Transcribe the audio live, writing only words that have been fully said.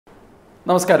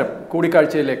നമസ്കാരം,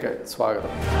 കൂടിക്കാഴ്ചയിലേക്ക്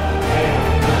സ്വാഗതം.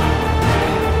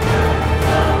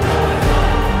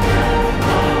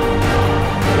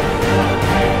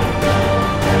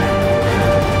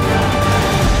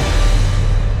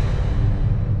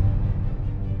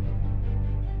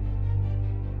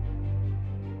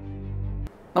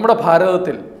 നമ്മുടെ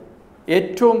ഭാരതത്തിൽ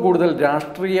ഏറ്റവും കൂടുതൽ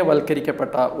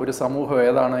രാഷ്ട്രീയവൽക്കരിക്കപ്പെട്ട ഒരു സമൂഹം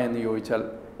ഏതാണ് എന്ന് ചോദിച്ചാൽ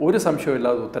ഒരു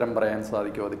സംശയമില്ലാതെ ഉത്തരം പറയാൻ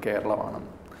സാധിക്കും, അത് കേരളമാണ്.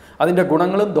 അതിൻ്റെ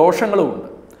ഗുണങ്ങളും ദോഷങ്ങളും ഉണ്ട്.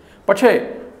 പക്ഷേ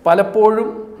പലപ്പോഴും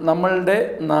നമ്മളുടെ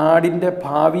നാടിൻ്റെ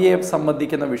ഭാവിയെ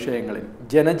സംബന്ധിക്കുന്ന വിഷയങ്ങളിൽ,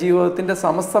 ജനജീവിതത്തിൻ്റെ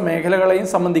സമസ്ത മേഖലകളെയും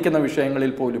സംബന്ധിക്കുന്ന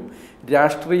വിഷയങ്ങളിൽ പോലും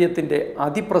രാഷ്ട്രീയത്തിൻ്റെ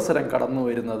അതിപ്രസരം കടന്നു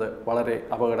വരുന്നത് വളരെ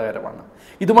അപകടകരമാണ്.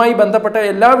 ഇതുമായി ബന്ധപ്പെട്ട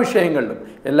എല്ലാ വിഷയങ്ങളിലും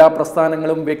എല്ലാ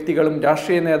പ്രസ്ഥാനങ്ങളും വ്യക്തികളും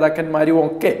രാഷ്ട്രീയ നേതാക്കന്മാരും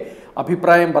ഒക്കെ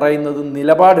അഭിപ്രായം പറയുന്നതും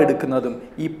നിലപാടെടുക്കുന്നതും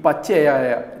ഈ പച്ചയായ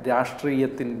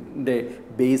രാഷ്ട്രീയത്തിൻ്റെ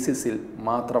ബേസിസിൽ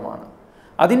മാത്രമാണ്.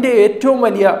 അതിൻ്റെ ഏറ്റവും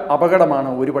വലിയ അപകടമാണ്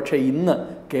ഒരുപക്ഷെ ഇന്ന്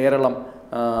കേരളം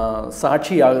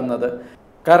സാക്ഷിയാകുന്നത്.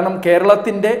 കാരണം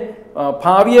കേരളത്തിൻ്റെ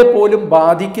ഭാവിയെ പോലും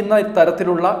ബാധിക്കുന്ന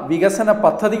തരത്തിലുള്ള വികസന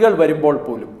പദ്ധതികൾ വരുമ്പോൾ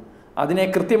പോലും അതിനെ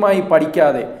കൃത്യമായി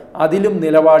പഠിക്കാതെ അതിലും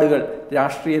നിലപാടുകൾ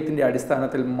രാഷ്ട്രീയത്തിൻ്റെ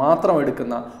അടിസ്ഥാനത്തിൽ മാത്രം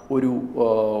എടുക്കുന്ന ഒരു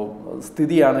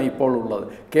സ്ഥിതിയാണ് ഇപ്പോൾ ഉള്ളത്.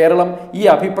 കേരളം ഈ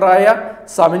അഭിപ്രായ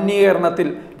സമന്വീകരണത്തിൽ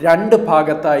രണ്ട്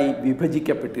ഭാഗത്തായി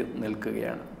വിഭജിക്കപ്പെട്ട്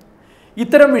നിൽക്കുകയാണ്.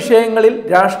 ഇത്തരം വിഷയങ്ങളിൽ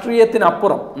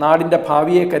രാഷ്ട്രീയത്തിനപ്പുറം നാടിൻ്റെ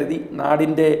ഭാവിയെ കരുതി,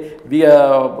 നാടിൻ്റെ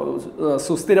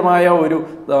സുസ്ഥിരമായ ഒരു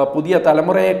പുതിയ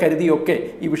തലമുറയെ കരുതിയൊക്കെ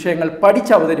ഈ വിഷയങ്ങൾ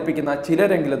പഠിച്ചവതരിപ്പിക്കുന്ന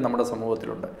ചിലരെങ്കിലും നമ്മുടെ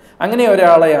സമൂഹത്തിലുണ്ട്. അങ്ങനെ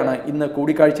ഒരാളെയാണ് ഇന്ന്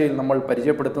കൂടിക്കാഴ്ചയിൽ നമ്മൾ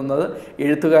പരിചയപ്പെടുത്തുന്നത്.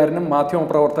 എഴുത്തുകാരനും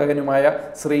മാധ്യമപ്രവർത്തകനുമായ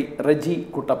ശ്രീ റെജി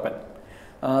കുട്ടപ്പൻ.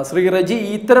 ശ്രീ റെജി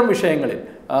ഇത്തരം വിഷയങ്ങളിൽ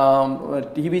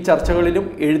TV ചർച്ചകളിലും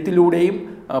എഴുത്തിലൂടെയും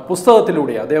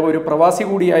പുസ്തകത്തിലൂടെയും, അദ്ദേഹം ഒരു പ്രവാസി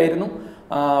കൂടിയായിരുന്നു,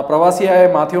 പ്രവാസിയായ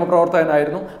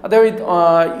മാധ്യമപ്രവർത്തകനായിരുന്നു. അദ്ദേഹം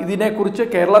ഇതിനെക്കുറിച്ച്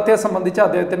കേരളത്തെ സംബന്ധിച്ച്,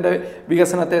 അദ്ദേഹത്തിൻ്റെ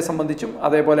വികസനത്തെ സംബന്ധിച്ചും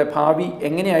അതേപോലെ ഭാവി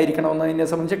എങ്ങനെയായിരിക്കണമെന്നതിനെ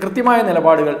സംബന്ധിച്ച് കൃത്യമായ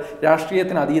നിലപാടുകൾ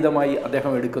രാഷ്ട്രീയത്തിന് അതീതമായി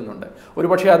അദ്ദേഹം എടുക്കുന്നുണ്ട്.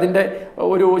 ഒരുപക്ഷെ അതിൻ്റെ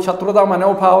ഒരു ശത്രുതാ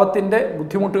മനോഭാവത്തിൻ്റെ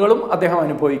ബുദ്ധിമുട്ടുകളും അദ്ദേഹം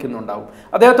അനുഭവിക്കുന്നുണ്ടാവും.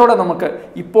 അദ്ദേഹത്തോടെ നമുക്ക്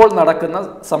ഇപ്പോൾ നടക്കുന്ന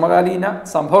സമകാലീന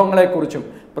സംഭവങ്ങളെക്കുറിച്ചും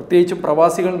പ്രത്യേകിച്ചും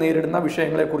പ്രവാസികൾ നേരിടുന്ന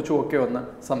വിഷയങ്ങളെക്കുറിച്ചും ഒക്കെ ഒന്ന്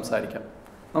സംസാരിക്കാം.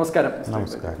 നമസ്കാരം.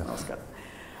 നമസ്കാരം.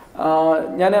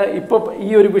 ഞാൻ ഇപ്പോൾ ഈ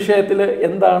ഒരു വിഷയത്തിൽ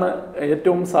എന്താണ്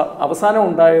ഏറ്റവും അവസാനം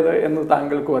ഉണ്ടായത് എന്ന്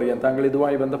താങ്കൾക്കും അറിയാം. താങ്കൾ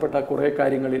ഇതുമായി ബന്ധപ്പെട്ട കുറേ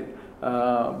കാര്യങ്ങളിൽ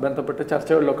ബന്ധപ്പെട്ട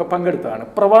ചർച്ചകളിലൊക്കെ പങ്കെടുത്തതാണ്.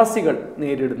 പ്രവാസികൾ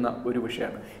നേരിടുന്ന ഒരു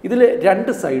വിഷയമാണ്. ഇതിൽ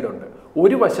രണ്ട് സൈഡുണ്ട്.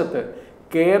 ഒരു വശത്ത്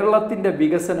കേരളത്തിൻ്റെ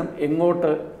വികസനം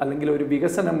എങ്ങോട്ട്, അല്ലെങ്കിൽ ഒരു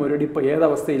വികസന മുരടിപ്പ്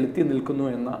ഏതവസ്ഥയിൽ എത്തി നിൽക്കുന്നു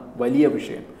എന്ന വലിയ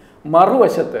വിഷയം.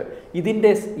 മറുവശത്ത്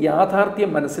ഇതിൻ്റെ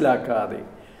യാഥാർത്ഥ്യം മനസ്സിലാക്കാതെ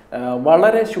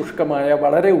വളരെ ശുഷ്കമായ,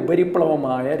 വളരെ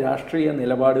ഉപരിപ്ലവമായ രാഷ്ട്രീയ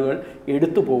നിലപാടുകൾ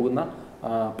എടുത്തു പോകുന്ന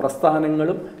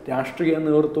പ്രസ്ഥാനങ്ങളും രാഷ്ട്രീയ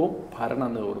നേതൃത്വവും ഭരണ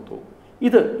നേതൃത്വവും.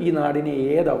 ഇത് ഈ നാടിനെ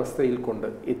ഏതവസ്ഥയിൽ കൊണ്ട്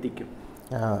എത്തിക്കും?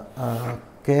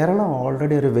 കേരളം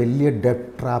ഓൾറെഡി ഒരു വലിയ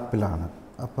ഡെറ്റ് ട്രാപ്പിലാണ്.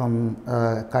 അപ്പം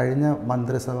കഴിഞ്ഞ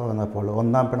മന്ത്രിസഭ വന്നപ്പോൾ,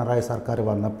 ഒന്നാം പിണറായി സർക്കാർ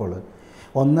വന്നപ്പോൾ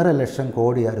 1.5 ലക്ഷം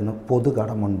കോടിയായിരുന്നു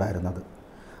പൊതുകടമുണ്ടായിരുന്നത്.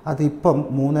 അതിപ്പം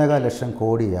 3.25 ലക്ഷം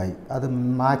കോടിയായി. അത്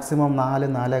മാക്സിമം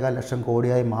 4-4.25 ലക്ഷം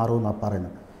കോടിയായി മാറുമെന്നാണ്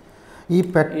പറയുന്നത്. ഈ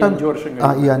പെട്ടെന്ന്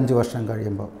ഈ 5 വർഷം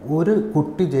കഴിയുമ്പോൾ ഒരു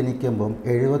കുട്ടി ജനിക്കുമ്പം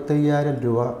 75,000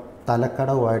 രൂപ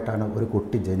തലക്കടവുമായിട്ടാണ് ഒരു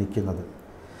കുട്ടി ജനിക്കുന്നത്.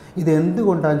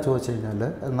 ഇതെന്തുകൊണ്ടാണെന്ന് ചോദിച്ചു കഴിഞ്ഞാൽ,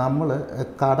 നമ്മൾ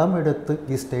കടമെടുത്ത്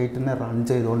ഈ സ്റ്റേറ്റിനെ റൺ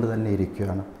ചെയ്തുകൊണ്ട് തന്നെ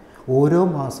ഇരിക്കുകയാണ്. ഓരോ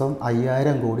മാസവും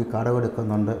 5,000 കോടി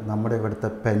കടമെടുക്കുന്നുണ്ട്. നമ്മുടെ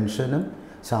ഇവിടുത്തെ പെൻഷനും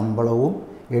ശമ്പളവും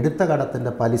എടുത്ത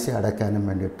കടത്തിൻ്റെ പലിശ അടയ്ക്കാനും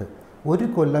വേണ്ടിയിട്ട്. ഒരു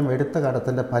കൊല്ലം എടുത്ത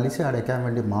കടത്തിൻ്റെ പലിശ അടയ്ക്കാൻ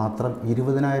വേണ്ടി മാത്രം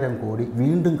 20,000 കോടി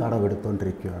വീണ്ടും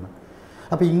കടമെടുത്തുകൊണ്ടിരിക്കുകയാണ്.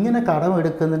 അപ്പോൾ ഇങ്ങനെ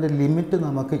കടമെടുക്കുന്നതിൻ്റെ ലിമിറ്റ്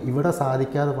നമുക്ക് ഇവിടെ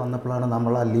സാധിക്കാതെ വന്നപ്പോഴാണ്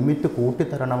നമ്മൾ ആ ലിമിറ്റ്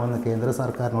കൂട്ടിത്തരണമെന്ന് കേന്ദ്ര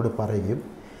സർക്കാരിനോട് പറയുകയും,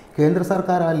 കേന്ദ്ര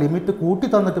സർക്കാർ ആ ലിമിറ്റ് കൂട്ടി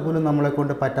തന്നിട്ട് പോലും നമ്മളെ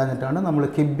കൊണ്ട് പറ്റാഞ്ഞിട്ടാണ് നമ്മൾ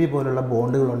കിബി പോലുള്ള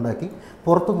ബോണ്ടുകൾ ഉണ്ടാക്കി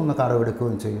പുറത്തുനിന്ന്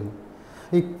കടമെടുക്കുകയും ചെയ്യുന്നു.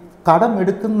 ഈ കടം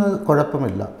എടുക്കുന്നത്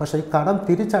കുഴപ്പമില്ല, പക്ഷേ ഈ കടം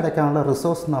തിരിച്ചടയ്ക്കാനുള്ള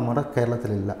റിസോഴ്സ് നമ്മുടെ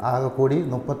കേരളത്തിലില്ല. ആകെ കൂടി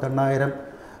 38,000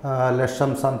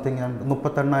 ലക്ഷം സംതിങ്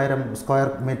 38,000 സ്ക്വയർ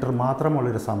മീറ്റർ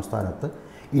മാത്രമുള്ളൊരു സംസ്ഥാനത്ത്,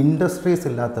 ഇൻഡസ്ട്രീസ്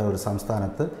ഇല്ലാത്ത ഒരു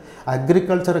സംസ്ഥാനത്ത്,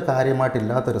 അഗ്രികൾച്ചർ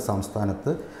കാര്യമായിട്ടില്ലാത്തൊരു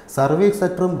സംസ്ഥാനത്ത്, സർവീസ്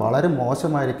സെക്ടറും വളരെ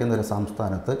മോശമായിരിക്കുന്ന ഒരു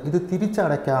സംസ്ഥാനത്ത് ഇത്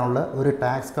തിരിച്ചടയ്ക്കാനുള്ള ഒരു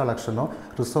ടാക്സ് കളക്ഷനോ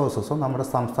റിസോഴ്സസോ നമ്മുടെ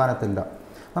സംസ്ഥാനത്തില്ല.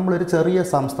 നമ്മളൊരു ചെറിയ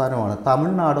സംസ്ഥാനമാണ്.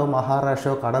 തമിഴ്നാടോ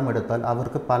മഹാരാഷ്ട്രയോ കടമെടുത്താൽ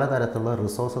അവർക്ക് പലതരത്തിലുള്ള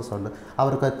റിസോഴ്സസ് ഉണ്ട്,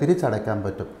 അവർക്ക് തിരിച്ചടയ്ക്കാൻ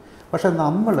പറ്റും. പക്ഷേ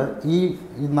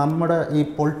നമ്മുടെ ഈ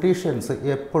പൊളിറ്റീഷ്യൻസ്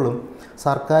എപ്പോഴും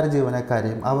സർക്കാർ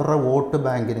ജീവനക്കാരെയും അവരുടെ വോട്ട്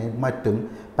ബാങ്കിനെയും മറ്റും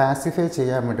പാസിഫൈ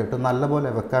ചെയ്യാൻ വേണ്ടിയിട്ടും നല്ലപോലെ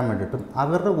വെക്കാൻ വേണ്ടിയിട്ടും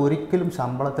അവരുടെ ഒരിക്കലും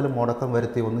ശമ്പളത്തിൽ മുടക്കം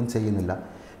വരുത്തി ഒന്നും ചെയ്യുന്നില്ല.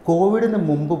 കോവിഡിന്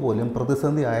മുമ്പ് പോലും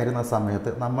പ്രതിസന്ധി ആയിരുന്ന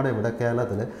സമയത്ത് നമ്മുടെ ഇവിടെ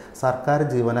കേരളത്തിൽ സർക്കാർ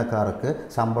ജീവനക്കാർക്ക്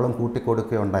ശമ്പളം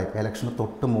കൂട്ടിക്കൊടുക്കുകയുണ്ടായി ഇലക്ഷന്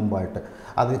തൊട്ട് മുമ്പായിട്ട്.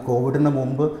 അത് കോവിഡിന്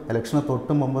മുമ്പ് ഇലക്ഷന്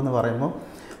തൊട്ട് മുമ്പെന്ന് പറയുമ്പോൾ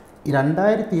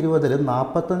 2020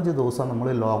 45 ദിവസം നമ്മൾ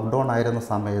ലോക്ക്ഡൗൺ ആയിരുന്ന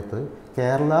സമയത്ത്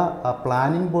കേരള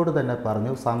പ്ലാനിംഗ് ബോർഡ് തന്നെ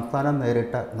പറഞ്ഞു സംസ്ഥാനം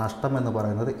നേരിട്ട നഷ്ടമെന്ന്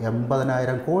പറയുന്നത്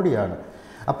 80,000 കോടിയാണ്.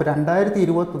 അപ്പോൾ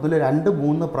 2021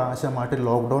 2-3 പ്രാവശ്യമായിട്ട്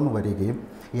ലോക്ക്ഡൗൺ വരികയും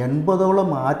 80ഓളം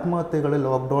ആത്മഹത്യകൾ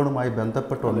ലോക്ക്ഡൗണുമായി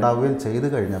ബന്ധപ്പെട്ടുണ്ടാവുകയും ചെയ്തു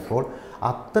കഴിഞ്ഞപ്പോൾ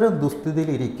അത്തരം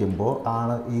ദുസ്ഥിതിയിലിരിക്കുമ്പോൾ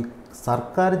ആണ് ഈ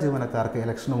സർക്കാർ ജീവനക്കാർക്ക്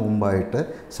ഇലക്ഷന് മുമ്പായിട്ട്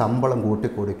ശമ്പളം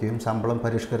കൂട്ടിക്കൊടുക്കുകയും ശമ്പളം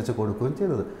പരിഷ്കരിച്ച് കൊടുക്കുകയും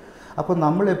ചെയ്തത്. അപ്പോൾ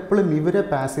നമ്മൾ എപ്പോഴും ഇവരെ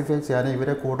പാസിഫൈ ചെയ്യാനും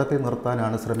ഇവരെ കൂട്ടത്തിൽ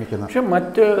നിർത്താനാണ് ശ്രമിക്കുന്നത്. പക്ഷേ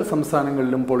മറ്റ്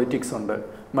സംസ്ഥാനങ്ങളിലും പൊളിറ്റിക്സ് ഉണ്ട്,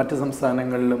 മറ്റ്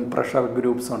സംസ്ഥാനങ്ങളിലും പ്രഷർ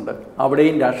ഗ്രൂപ്പ്സ് ഉണ്ട്,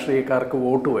 അവിടെയും രാഷ്ട്രീയക്കാർക്ക്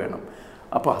വോട്ട് വേണം.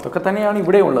 അപ്പോൾ അതൊക്കെ തന്നെയാണ്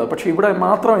ഇവിടെ ഉള്ളത്. പക്ഷേ ഇവിടെ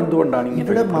മാത്രം എന്തുകൊണ്ടാണ്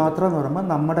ഇവിടെ മാത്രം എന്ന് പറയുമ്പോൾ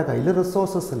നമ്മുടെ കയ്യിൽ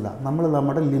റിസോഴ്സസ് ഇല്ല, നമ്മൾ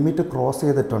നമ്മുടെ ലിമിറ്റ് ക്രോസ്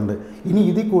ചെയ്തിട്ടുണ്ട്. ഇനി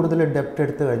ഇതിൽ കൂടുതൽ ഡെപ്റ്റ്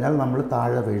എടുത്തു കഴിഞ്ഞാൽ നമ്മൾ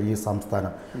താഴെ വീഴും ഈ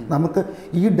സംസ്ഥാനം. നമുക്ക്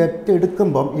ഈ ഡെപ്റ്റ്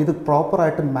എടുക്കുമ്പം ഇത്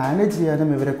പ്രോപ്പറായിട്ട് മാനേജ്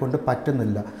ചെയ്യാനും ഇവരെ കൊണ്ട്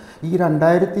പറ്റുന്നില്ല. ഈ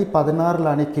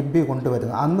 2016 കിബി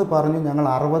കൊണ്ടുവരുന്നത്. അന്ന് പറഞ്ഞു ഞങ്ങൾ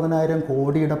 60,000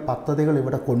 കോടിയുടെ പദ്ധതികൾ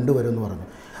ഇവിടെ കൊണ്ടുവരുമെന്ന് പറഞ്ഞു.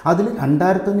 അതിൽ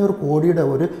 2,500 കോടിയുടെ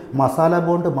ഒരു മസാല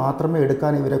ബോണ്ട് മാത്രമേ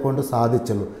എടുക്കാൻ ഇവരെ കൊണ്ട്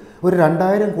സാധിച്ചുള്ളൂ. ഒരു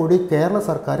 2,000 കോടി കേരള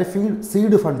സർക്കാർ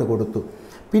സീഡ് ഫണ്ട് കൊടുത്തു.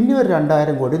 പിന്നെ ഒരു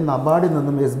 2,000 കോടി നബാർഡിൽ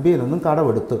നിന്നും SBIയിൽ നിന്നും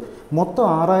കടമെടുത്തു. മൊത്തം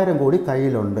 6,000 കോടി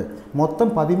കയ്യിലുണ്ട്. മൊത്തം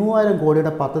 13,000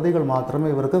 കോടിയുടെ പദ്ധതികൾ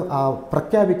മാത്രമേ ഇവർക്ക്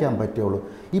പ്രഖ്യാപിക്കാൻ പറ്റുള്ളൂ.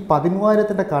 ഈ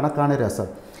 13,000ൻ്റെ കണക്കാണ് രസം.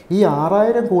 ഈ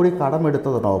 6,000 കോടി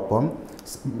കടമെടുത്തതിനൊപ്പം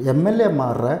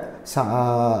MLAമാരുടെ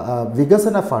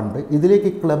വികസന ഫണ്ട് ഇതിലേക്ക്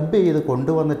ക്ലബ് ചെയ്ത്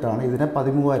കൊണ്ടുവന്നിട്ടാണ് ഇതിനെ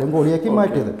 13,000 കോടിയാക്കി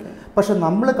മാറ്റിയത്. പക്ഷെ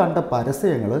നമ്മൾ കണ്ട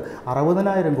പരസ്യങ്ങൾ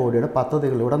 60,000 കോടിയുടെ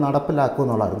പദ്ധതികൾ ഇവിടെ നടപ്പിലാക്കുക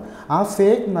എന്നുള്ളതായിരുന്നു. ആ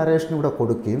ഫേക്ക് നരേഷൻ ഇവിടെ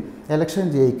കൊടുക്കുകയും ഇലക്ഷൻ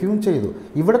ജയിക്കുകയും ചെയ്തു.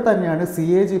 ഇവിടെ തന്നെയാണ്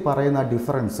CAG പറയുന്ന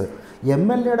ഡിഫറൻസ്.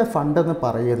 MLAയുടെ ഫണ്ടെന്ന്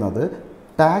പറയുന്നത്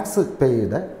ടാക്സ്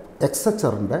പെയ്ഡ്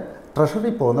എക്സച്ചറിൻ്റെ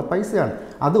ട്രഷറി പോകുന്ന പൈസയാണ്.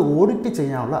 അത് ഓഡിറ്റ്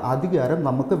ചെയ്യാനുള്ള അധികാരം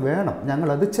നമുക്ക് വേണം,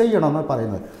 ഞങ്ങളത് ചെയ്യണമെന്ന്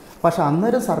പറയുന്നത്. പക്ഷേ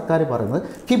അന്നേരം സർക്കാർ പറയുന്നത്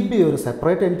കിബി ഒരു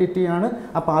സെപ്പറേറ്റ് എൻറ്റിറ്റിയാണ്,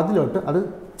 അപ്പോൾ അതിലോട്ട് അത്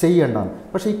ചെയ്യേണ്ടതാണ്.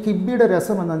 പക്ഷേ ഈ കിബിയുടെ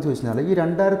രസം എന്താണെന്ന് ചോദിച്ചു കഴിഞ്ഞാൽ ഈ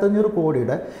 2,500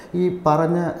 കോടിയുടെ ഈ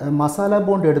പറഞ്ഞ മസാല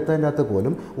ബോണ്ട് എടുത്തതിൻ്റെ അകത്ത്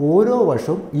പോലും ഓരോ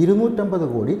വർഷവും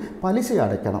 250 കോടി പലിശ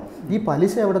അടയ്ക്കണം. ഈ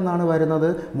പലിശ എവിടെ നിന്നാണ് വരുന്നത്?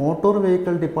 മോട്ടോർ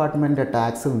വെഹിക്കിൾ ഡിപ്പാർട്ട്മെൻറ്റിൻ്റെ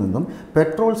ടാക്സിൽ നിന്നും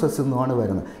പെട്രോൾ സെസ്സിൽ നിന്നുമാണ്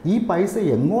വരുന്നത്. ഈ പൈസ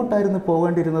എങ്ങോട്ടായിരുന്നു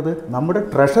പോകേണ്ടിയിരുന്നത്? നമ്മുടെ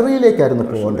ട്രഷറിയിലേക്കായിരുന്നു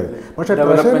പോകേണ്ടത്. പക്ഷേ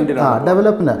ട്രഷറി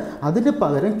ഡെവലപ്മെൻറ്റ് അതിന്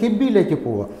പകരം കിബിയിലേക്ക്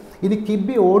പോവുക. ഇനി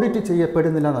കിബി ഓഡിറ്റ്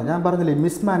ചെയ്യപ്പെടുന്നില്ല എന്നോ ഞാൻ പറഞ്ഞില്ലേ,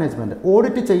 മിസ്മാനേജ്മെൻറ്റ്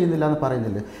ഓഡിറ്റ് ചെയ്യുന്നില്ല എന്ന്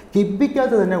പറയുന്നില്ലേ.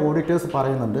 കിബിക്കകത്ത് തന്നെ ഓഡിറ്റേഴ്സ്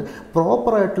പറയുന്നുണ്ട്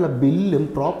പ്രോപ്പറായിട്ടുള്ള ബില്ലും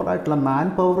പ്രോപ്പറായിട്ടുള്ള മാൻ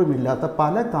പവറും ഇല്ലാത്ത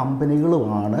പല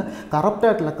കമ്പനികളുമാണ്,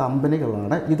 കറപ്റ്റായിട്ടുള്ള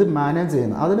കമ്പനികളാണ് ഇത് മാനേജ്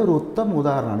ചെയ്യുന്നത്. അതിനൊരു ഉത്തമ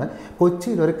ഉദാഹരണമാണ്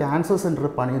കൊച്ചിയിൽ ഒരു ക്യാൻസർ സെൻറ്റർ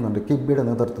പണിയുന്നുണ്ട് കിബിയുടെ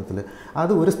നേതൃത്വത്തിൽ.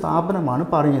 അത് ഒരു സ്ഥാപനമാണ്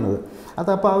പണിയുന്നത്.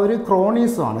 അതപ്പോൾ അവർ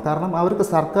ക്രോണീസുമാണ്, കാരണം അവർക്ക്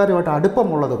സർക്കാരുമായിട്ട്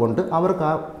അടുപ്പമുള്ളത് കൊണ്ട് അവർക്ക്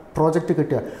ആ പ്രോജക്റ്റ്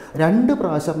കിട്ടിയ 2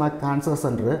 പ്രാവശ്യം ആ ക്യാൻസർ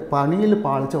സെൻറ്റർ പണിയിൽ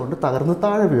പാളിച്ചുകൊണ്ട് തകർന്ന്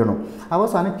താഴെ വീണു.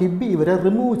 അവസാനം കിബി ഇവരെ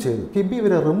റിമൂവ് ചെയ്തു. കിബി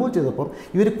ഇവരെ റിമൂവ് ചെയ്തപ്പോൾ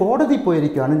ഇവർ കോടതി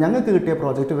പോയിരിക്കുകയാണ്, ഞങ്ങൾക്ക് കിട്ടിയ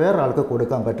പ്രോജക്റ്റ് വേറെ ആൾക്ക്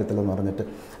കൊടുക്കാൻ പറ്റത്തില്ലെന്ന് പറഞ്ഞിട്ട്.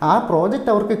 ആ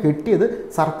പ്രോജക്റ്റ് അവർക്ക് കിട്ടിയത്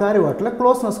സർക്കാരുമായിട്ടുള്ള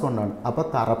ക്ലോസ്നെസ് കൊണ്ടാണ്. അപ്പോൾ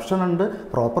കറപ്ഷൻ ഉണ്ട്,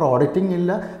 പ്രോപ്പർ ഓഡിറ്റിംഗ്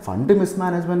ഇല്ല, ഫണ്ട്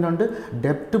മിസ്മാനേജ്മെൻ്റ് ഉണ്ട്,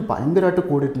 ഡെപ്റ്റ് ഭയങ്കരമായിട്ട്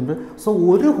കൂടിയിട്ടുണ്ട്. സോ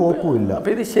ഒരു ഹോപ്പും ഇല്ല.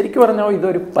 അപ്പോൾ ഇത് ശരിക്കും പറഞ്ഞാൽ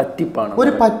ഇതൊരു പറ്റിപ്പാണ്,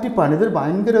 ഒരു പറ്റിപ്പാണ്. ഇത്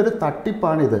ഭയങ്കര ഒരു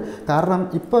തട്ടിപ്പാണിത്. കാരണം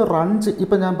ഇപ്പോൾ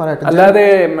ഇപ്പം ഞാൻ അല്ലാതെ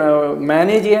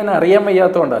മാനേജ് ചെയ്യാൻ അറിയാൻ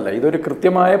വയ്യാത്തതുകൊണ്ടല്ല, ഇതൊരു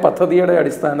കൃത്യമായ പദ്ധതിയുടെ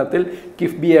അടിസ്ഥാനത്തിൽ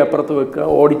കിഫ്ബിയെ അപ്പുറത്ത് വെക്കുക,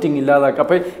 ഓഡിറ്റിംഗ് ഇല്ലാതാക്കുക.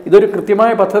 അപ്പോൾ ഇതൊരു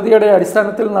കൃത്യമായ പദ്ധതിയുടെ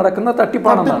അടിസ്ഥാനത്തിൽ നടക്കുന്ന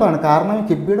തട്ടിപ്പാണ്. കാരണം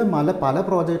കിഫ്ബിയുടെ പല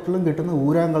പ്രോജക്റ്റുകളും കിട്ടുന്ന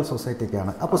ഊരാങ്കൽ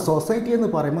സൊസൈറ്റിക്കാണ്. അപ്പോൾ സൊസൈറ്റി എന്ന്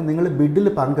പറയുമ്പോൾ നിങ്ങൾ ബിഡിൽ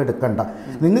പങ്കെടുക്കണ്ട.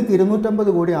 നിങ്ങൾക്ക്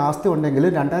 250 കോടി ആസ്തി ഉണ്ടെങ്കിൽ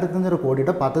 2,500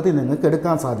 കോടിയുടെ പദ്ധതി നിങ്ങൾക്ക്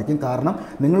എടുക്കാൻ സാധിക്കും. കാരണം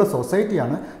നിങ്ങൾ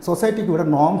സൊസൈറ്റിയാണ്, സൊസൈറ്റിക്ക് ഇവിടെ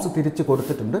നോംസ് തിരിച്ച്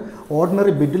കൊടുത്തിട്ടുണ്ട്.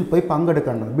 ഓർഡിനറി ബിഡിൽ പോയി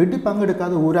പങ്കെടുക്കേണ്ടത്. ബിഡിൽ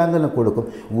പങ്കെടുക്കാതെ ഊരാങ്കലിന് കൊടുക്കും.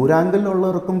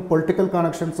 ഊരാങ്കലിലുള്ളവർക്കും പൊളിറ്റിക്കൽ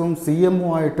കണക്ഷൻസും CMO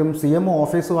ആയിട്ടും CMO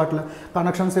ഓഫീസുമായിട്ടുള്ള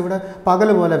കണക്ഷൻസ് ഇവിടെ പകൽ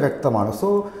പോലെ വ്യക്തമാണ്. So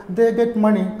they get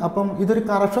money. അപ്പം ഇതൊരു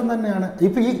കറപ്ഷൻ തന്നെയാണ്.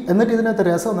 ഇപ്പോൾ എന്നിട്ട് ഇതിനകത്ത്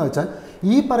രസം എന്ന് വെച്ചാൽ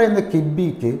ഈ പറയുന്ന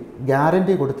കിബിക്ക്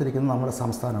ഗ്യാരണ്ടി കൊടുത്തിരിക്കുന്നത് നമ്മുടെ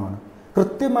സംസ്ഥാനമാണ്.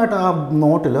 കൃത്യമായിട്ട് ആ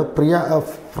നോട്ടിൽ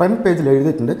ഫ്രണ്ട് പേജിൽ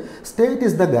എഴുതിയിട്ടുണ്ട് സ്റ്റേറ്റ്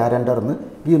ഈസ് ദ ഗ്യാരണ്ടർ എന്ന്.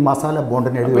 ഈ മസാല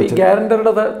ബോണ്ടിന് എഴുതി വെച്ചു.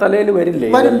 ഗ്യാരണ്ടറുടെ തലയിൽ വരില്ലേ?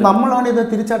 നമ്മളാണ് ഇത്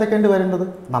തിരിച്ചടക്കേണ്ടി വരുന്നത്,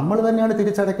 നമ്മൾ തന്നെയാണ്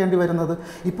തിരിച്ചടക്കേണ്ടി വരുന്നത്.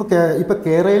 ഇപ്പോൾ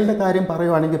കേരളയിലെ കാര്യം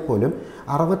പറയുവാണെങ്കിൽ പോലും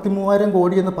 63,000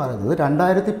 കോടി എന്ന് പറയുന്നത്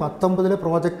 2019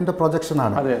 പ്രോജക്റ്റിൻ്റെ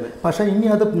പ്രൊജക്ഷനാണ്. പക്ഷേ ഇനി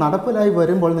അത് നടപ്പിലായി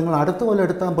വരുമ്പോൾ നിങ്ങൾ അടുത്ത കൊല്ലം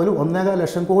എടുത്താൽ പോലും 1.25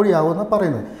 ലക്ഷം കോടിയാവുമെന്നാണ്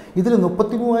പറയുന്നത്. ഇതിൽ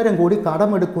 33,000 കോടി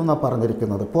കടമെടുക്കുമെന്നാണ്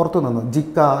പറഞ്ഞിരിക്കുന്നത് പുറത്തുനിന്ന്.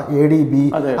 ജിക്ക, ADB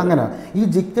അങ്ങനെ. ഈ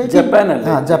ജിക്കയ്ക്ക്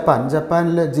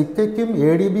ജപ്പാനിലെ ജിക്കയ്ക്കും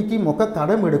ADBക്കും ഒക്കെ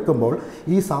കടമെടുക്കുമ്പോൾ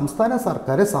ഈ സംസ്ഥാന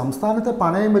സർക്കാർ സംസ്ഥാനത്തെ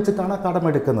പണയം വെച്ചിട്ടാണ്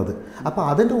കടമെടുക്കുന്നത്. അപ്പോൾ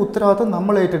അതിൻ്റെ ഉത്തരവാദിത്വം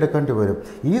നമ്മൾ ഏറ്റെടുക്കേണ്ടി വരും.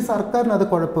 ഈ സർക്കാരിന് അത്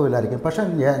കുഴപ്പമില്ലായിരിക്കും. പക്ഷേ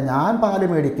ഞാൻ പാല്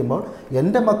മേടിക്കുമ്പോൾ,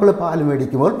 എൻ്റെ മക്കൾ പാല്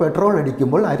മേടിക്കുമ്പോൾ, പെട്രോൾ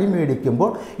അടിക്കുമ്പോൾ, അരി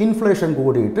മേടിക്കുമ്പോൾ ഇൻഫ്ലേഷൻ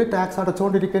കൂടിയിട്ട് ടാക്സ്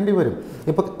അടച്ചുകൊണ്ടിരിക്കേണ്ടി വരും.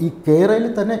 ഇപ്പോൾ ഈ കേരളയിൽ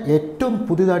തന്നെ ഏറ്റവും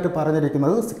പുതിയതായിട്ട്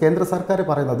പറഞ്ഞിരിക്കുന്നത്, കേന്ദ്ര സർക്കാർ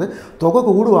പറയുന്നത് തുക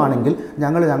കൂടുവാണെങ്കിൽ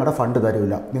ഞങ്ങളുടെ ഫണ്ട്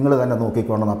തരില്ല, നിങ്ങൾ തന്നെ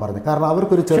നോക്കിക്കോണമെന്നാണ് പറഞ്ഞത്. കാരണം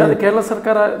അവർക്കൊരു ചെറിയ കേരള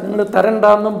സർക്കാർ നിങ്ങൾ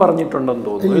തരണ്ടെന്നും പറഞ്ഞിട്ടുണ്ടെന്ന്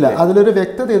തോന്നുന്നു. ഇല്ല, അതിലൊരു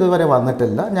വ്യക്തത ഇതുവരെ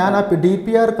വന്നിട്ടില്ല. ഞാൻ ആ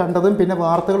DPR കണ്ടതും പിന്നെ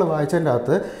വാർത്തകൾ വായിച്ചതിൻ്റെ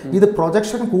അകത്ത് ഇത്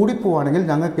പ്രൊജക്ഷൻ കൂടിപ്പോവാണെങ്കിൽ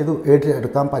ഞങ്ങൾക്ക് ഇത്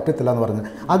ഏറ്റെടുക്കാൻ പറ്റത്തില്ല എന്ന് പറഞ്ഞത്.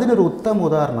 അതിനൊരു ഉത്തമ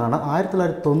ഉദാഹരണമാണ്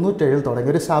 1997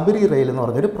 തുടങ്ങിയ ഒരു ശബരി റെയിൽ എന്ന്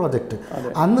പറഞ്ഞൊരു പ്രോജക്റ്റ്.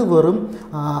 അന്ന് വെറും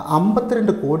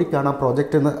 52 കോടിക്കാണ് ആ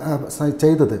പ്രോജക്റ്റ്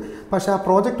ചെയ്തത്. പക്ഷേ ആ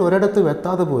പ്രോജക്റ്റ് ഒരിടത്ത്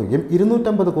എത്താതെ പോവുകയും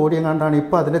 250 കോടി എങ്ങാണ്ടാണ്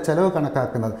ഇപ്പോൾ അതിൻ്റെ ചിലവ്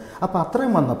കണക്കാക്കുന്നത്. അപ്പോൾ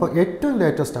അത്രയും വന്നപ്പോൾ ഏറ്റവും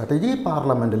ലേറ്റസ്റ്റ് ആയിട്ട് ഈ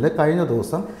പാർലമെൻറ്റിൽ കഴിഞ്ഞ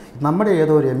ദിവസം നമ്മുടെ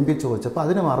ഏതോ ഒരു MP ചോദിച്ചപ്പോൾ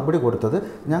അതിന് മറുപടി കൊടുത്തത്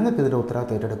ഞങ്ങൾക്ക് ഇതിൻ്റെ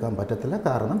ഉത്തരവാദിത്തം ഏറ്റെടുക്കാൻ പറ്റത്തില്ല,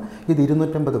 കാരണം ഇത്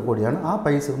 250 കോടിയാണ്, ആ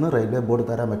പൈസ ഒന്നും റെയിൽവേ ബോർഡ്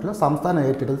തരാൻ പറ്റില്ല, സംസ്ഥാനം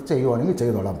ഏറ്റെടുത്ത് ചെയ്യുവാണെങ്കിൽ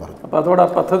ചെയ്തോളാൻ പറഞ്ഞു. അപ്പോൾ അതോടെ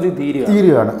പദ്ധതി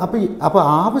തീരുകയാണ്. അപ്പോൾ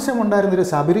ആവശ്യമുണ്ടായിരുന്നൊരു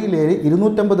ശബരിയിലേരി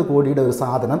 250 കോടിയുടെ ഒരു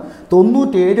സാധനം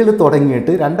 97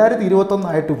 തുടങ്ങിയിട്ട് 2021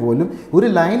 ആയിട്ട് പോലും ഒരു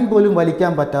ലൈൻ പോലും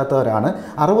വലിക്കാൻ പറ്റാത്തവരാണ്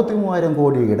 63,000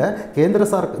 കോടിയുടെ കേന്ദ്ര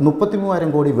സർക്കാർ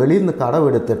 33,000 കോടി വെളിയിൽ നിന്ന്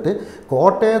കടമെടുത്തിട്ട്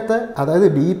കോട്ടയത്തെ, അതായത്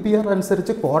DPR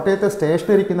അനുസരിച്ച് കോട്ടയത്തെ സ്റ്റേഷൻ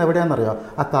ഇരിക്കുന്ന എവിടെയാണെന്നറിയോ?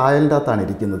 ആ കായലിൻ്റെ അകത്താണ്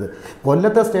ഇരിക്കുന്നത്.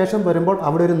 കൊല്ലത്തെ സ്റ്റേഷൻ വരുമ്പോൾ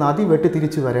അവിടെ ഒരു നദി വെട്ടി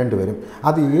തിരിച്ച് വരേണ്ടി വരും.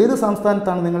 അത് ഏത്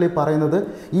സംസ്ഥാനത്താണ് നിങ്ങൾ ഈ പറയുന്നത്?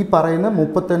 ഈ പറയുന്ന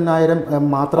 38,000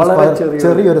 മാത്രം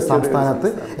ചെറിയൊരു സംസ്ഥാനത്ത്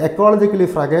എക്കോളജിക്കലി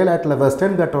ഫ്രഗൈലായിട്ടുള്ള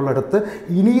വെസ്റ്റേൺ ഘട്ടമുള്ളിടത്ത്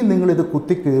ഇനിയും നിങ്ങളിത്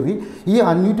കുത്തിക്കീറി ഈ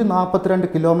 542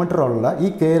 കിലോമീറ്ററുള്ള ഈ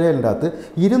കേരളിൻ്റെ അകത്ത്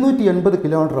 280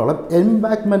 കിലോമീറ്ററോളം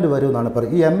എംബാക്ക്മെൻറ്റ് വരുമെന്നാണ്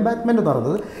പറയുന്നത്. ഈ എംബാക്ക്മെൻറ്റ് എന്ന്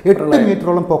പറയുന്നത് 8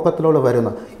 മീറ്ററോളം പൊക്കത്തിലോട്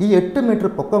വരുന്ന ഈ 8 മീറ്റർ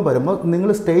പൊക്കം വരുമ്പോൾ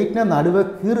നിങ്ങൾ സ്റ്റേറ്റിനെ നടുവ്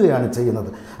കീറുകയാണ് ചെയ്യുന്നത്.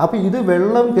 അപ്പോൾ ഇത്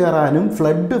വെള്ളം കയറാനും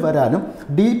ഫ്ലഡ് വരാനും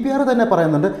DPR തന്നെ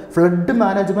പറയുന്നുണ്ട്, ഫ്ലഡ്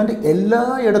മാനേജ്മെൻറ്റ്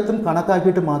എല്ലായിടത്തും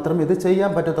കണക്കാക്കിയിട്ട് മാത്രമേ ഇത്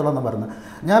ചെയ്യാൻ പറ്റത്തുള്ളൂ എന്ന് പറയുന്നത്.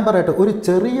 ഞാൻ പറയട്ടെ, ഒരു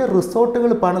ചെറിയ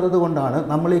റിസോർട്ടുകൾ പണിതത് കൊണ്ടാണ്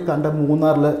നമ്മൾ ഈ കണ്ട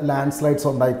മൂന്നാറിൽ ലാൻഡ് സ്ലൈഡ്സ്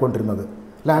ഉണ്ടായിക്കൊണ്ടിരുന്നത്.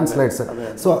 ലാൻഡ് സ്ലൈഡ്സ്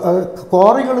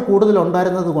ക്വാറികൾ കൂടുതൽ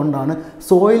ഉണ്ടായിരുന്നത് കൊണ്ടാണ്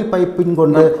സോയിൽ പൈപ്പിംഗ്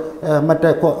കൊണ്ട്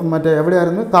മറ്റേ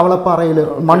എവിടെയായിരുന്നു കവളപ്പാറയിൽ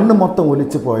മണ്ണ് മൊത്തം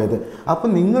ഒലിച്ചു പോയത്. അപ്പം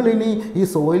നിങ്ങളിനി ഈ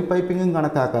സോയിൽ പൈപ്പിങ്ങും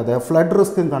കണക്കാക്കാതെ ഫ്ലഡ്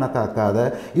റിസ്ക്കും കണക്കാക്കാതെ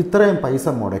ഇത്രയും പൈസ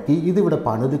മുടക്കി ഇതിവിടെ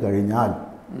പണിത് കഴിഞ്ഞാൽ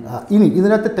ഇനി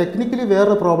ഇതിനകത്ത് ടെക്നിക്കലി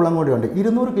വേറൊരു പ്രോബ്ലം കൂടിയുണ്ട്.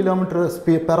 200 കിലോമീറ്റർ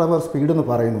പെർ അവർ സ്പീഡ് എന്ന്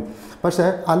പറയുന്നു. പക്ഷേ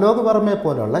അലോക് വർമ്മയെ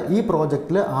പോലുള്ള ഈ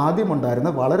പ്രോജക്റ്റിൽ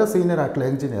ആദ്യമുണ്ടായിരുന്ന വളരെ സീനിയർ ആയിട്ടുള്ള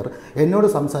എഞ്ചിനീയർ എന്നോട്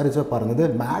സംസാരിച്ച് പറഞ്ഞത്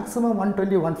maximum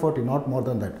 120, 140, not more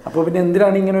than that. അപ്പോൾ പിന്നെ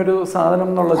എന്തിനാണ് ഇങ്ങനെ ഒരു സാധനം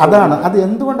എന്നുള്ളത്? അതാണ് അത്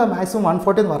എന്തുകൊണ്ടാണ് മാക്സിമം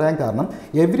 140 എന്ന് പറയാൻ കാരണം,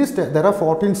 ദർ ആർ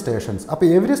 14 സ്റ്റേഷൻസ്. അപ്പോൾ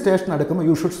എവറി സ്റ്റേഷൻ എടുക്കുമ്പോൾ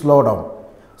you should slow down.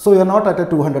 So you are not at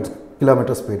 200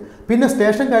 kilometre speed. പിന്നെ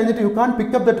സ്റ്റേഷൻ കഴിഞ്ഞിട്ട് U can't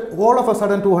pickup that all of A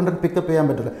sudden 200 pickup ചെയ്യാൻ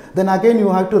പറ്റില്ല. Then again you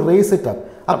have to raise it up.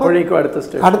 അപ്പോൾ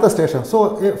അടുത്ത station. So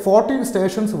 14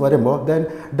 stations വരുമ്പോൾ then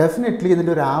definitely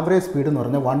ഇതിൻ്റെ ഒരു average speed എന്ന്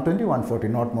പറഞ്ഞാൽ 120,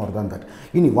 140, നോട്ട് മോർ ദാൻ ദാറ്റ്.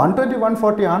 ഇനി 120,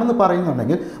 140 ആണെന്ന്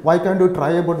പറയുന്നുണ്ടെങ്കിൽ Y can do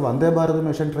try about Vande Bharat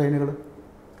mission ട്രെയിനുകൾ?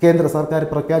 കേന്ദ്ര സർക്കാർ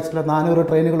പ്രഖ്യാപിച്ചിട്ടുള്ള 400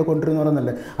 ട്രെയിനുകൾ കൊണ്ടുവരുന്ന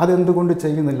പറയുന്നല്ലേ, അതെന്തുകൊണ്ട്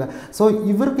ചെയ്യുന്നില്ല? സോ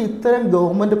ഇവർക്ക് ഇത്തരം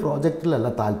ഗവൺമെൻറ്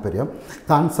പ്രോജക്റ്റിലല്ല താല്പര്യം,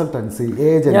 കൺസൾട്ടൻസി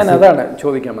ഏജൻസി. ഞാൻ അതാണ്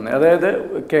ചോദിക്കാൻ വന്നത്. അതായത്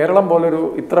കേരളം പോലൊരു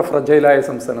ഇത്ര ഫ്രജൈലായ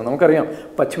സംസ്ഥാനം, നമുക്കറിയാം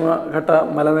പശ്ചിമഘട്ട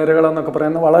മലനിരകളെന്നൊക്കെ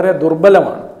പറയുന്നത് വളരെ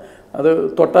ദുർബലമാണ്, അത്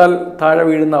തൊട്ടാൽ താഴെ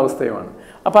വീഴുന്ന അവസ്ഥയുമാണ്.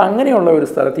 അപ്പോൾ അങ്ങനെയുള്ള ഒരു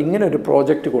സ്ഥലത്ത് ഇങ്ങനെ ഒരു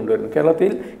പ്രോജക്റ്റ് കൊണ്ടുവരുന്നു.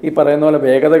 കേരളത്തിൽ ഈ പറയുന്ന പോലെ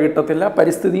വേഗത കിട്ടത്തില്ല,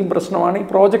 പരിസ്ഥിതിയും പ്രശ്നമാണ്, ഈ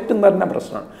പ്രോജക്റ്റും തന്നെ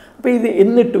പ്രശ്നമാണ്. അപ്പോൾ ഇത്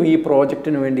എന്നിട്ടും ഈ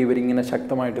പ്രോജക്റ്റിന് വേണ്ടി ഇവരിങ്ങനെ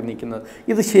ശക്തമായിട്ട് നിൽക്കുന്നത്,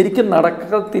 ഇത് ശരിക്കും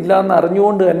നടക്കത്തില്ല എന്ന്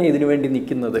അറിഞ്ഞുകൊണ്ട് തന്നെ ഇതിനു വേണ്ടി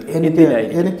നിൽക്കുന്നത്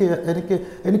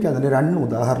എനിക്ക് അതിന് 2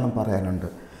 ഉദാഹരണം പറയാനുണ്ട്.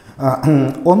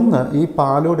 ഒന്ന്, ഈ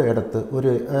പാലോട് അടുത്ത്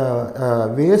ഒരു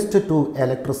വേസ്റ്റ് ടു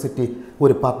ഇലക്ട്രിസിറ്റി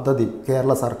ഒരു പദ്ധതി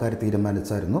കേരള സർക്കാർ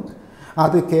തീരുമാനിച്ചായിരുന്നു.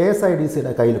 അത്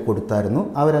KSIDCയുടെ കയ്യിൽ കൊടുത്തായിരുന്നു.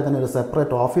 അവരതിനൊരു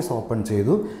സെപ്പറേറ്റ് ഓഫീസ് ഓപ്പൺ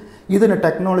ചെയ്തു. ഇതിന്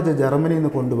ടെക്നോളജി ജർമ്മനിയിൽ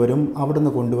നിന്ന് കൊണ്ടുവരും, അവിടെ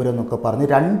നിന്ന് കൊണ്ടുവരും എന്നൊക്കെ പറഞ്ഞ്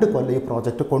 2 കൊല്ലം ഈ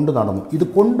പ്രോജക്റ്റ് കൊണ്ടു നടന്നു. ഇത്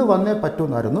കൊണ്ടുവന്നേ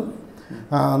പറ്റുമെന്നായിരുന്നു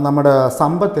നമ്മുടെ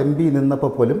സമ്പത്ത് MP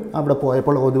നിന്നപ്പോൾ പോലും അവിടെ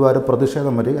പോയപ്പോൾ ഒരുപാട്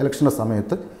പ്രതിഷേധം വരും. ഇലക്ഷൻ്റെ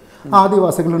സമയത്ത്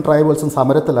ആദിവാസികളും ട്രൈബൽസും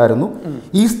സമരത്തിലായിരുന്നു.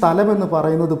 ഈ സ്ഥലം എന്ന്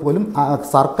പറയുന്നത് പോലും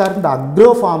സർക്കാരിൻ്റെ അഗ്രോ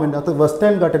ഫാമിൻ്റെ അകത്ത്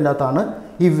വെസ്റ്റേൺ ഘട്ടിൻ്റെ അകത്താണ്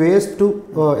ഈ വേസ്റ്റ് ടു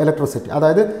ഇലക്ട്രിസിറ്റി,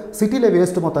 അതായത് സിറ്റിയിലെ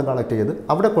വേസ്റ്റ് മൊത്തം കളക്ട് ചെയ്ത്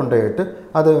അവിടെ കൊണ്ടുപോയിട്ട്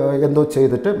അത് എന്തോ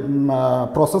ചെയ്തിട്ട്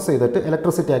പ്രോസസ്സ് ചെയ്തിട്ട്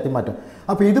ഇലക്ട്രിസിറ്റി ആക്കി മാറ്റും.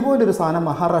 അപ്പോൾ ഇതുപോലൊരു സാധനം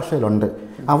മഹാരാഷ്ട്രയിലുണ്ട്.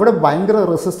 അവിടെ ഭയങ്കര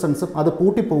റെസിസ്റ്റൻസും അത്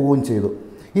പൂട്ടിപ്പോവുകയും ചെയ്തു.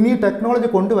 ഇനി ഈ ടെക്നോളജി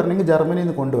കൊണ്ടുവരണമെങ്കിൽ ജർമ്മനിയിൽ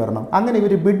നിന്ന് കൊണ്ടുവരണം. അങ്ങനെ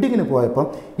ഇവർ ബിഡിങ്ങിന് പോയപ്പം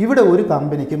ഇവിടെ ഒരു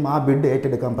കമ്പനിക്കും ആ ബിഡ്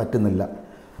ഏറ്റെടുക്കാൻ പറ്റുന്നില്ല.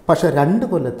 പക്ഷേ 2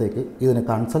 കൊല്ലത്തേക്ക് ഇതിന്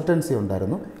കൺസൾട്ടൻസി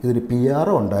ഉണ്ടായിരുന്നു, ഇതിന് PR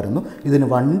ഉണ്ടായിരുന്നു, ഇതിന്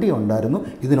വണ്ടി ഉണ്ടായിരുന്നു,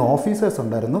 ഇതിന് ഓഫീസേഴ്സ്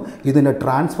ഉണ്ടായിരുന്നു, ഇതിന്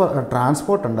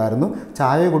ട്രാൻസ്പോർട്ട് ഉണ്ടായിരുന്നു,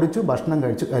 ചായ കുടിച്ചു, ഭക്ഷണം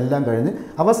കഴിച്ചു, എല്ലാം കഴിഞ്ഞ്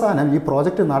അവസാനം ഈ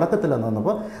പ്രോജക്റ്റ് നടക്കത്തില്ലെന്ന്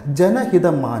വന്നപ്പോൾ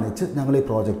ജനഹിതം മാനിച്ച് ഞങ്ങൾ ഈ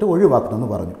പ്രോജക്റ്റ് ഒഴിവാക്കണമെന്ന്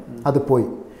പറഞ്ഞു. അത് പോയി.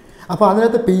 അപ്പോൾ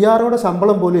അതിനകത്ത് PROയുടെ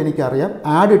ശമ്പളം പോലും എനിക്കറിയാം.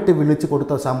 ആഡ് ഇട്ട് വിളിച്ച്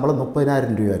കൊടുത്ത ശമ്പളം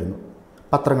 30,000 രൂപയായിരുന്നു,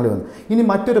 പത്രങ്ങളിൽ വന്നു. ഇനി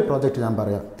മറ്റൊരു പ്രോജക്റ്റ് ഞാൻ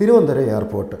പറയാം. തിരുവനന്തപുരം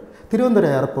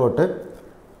എയർപോർട്ട്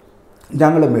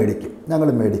ഞങ്ങൾ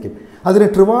മേടിക്കും. അതിന്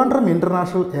ട്രിവാൻഡ്രം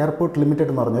ഇൻ്റർനാഷണൽ എയർപോർട്ട്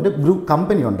ലിമിറ്റഡ് എന്ന് പറഞ്ഞൊരു ഗ്രൂപ്പ്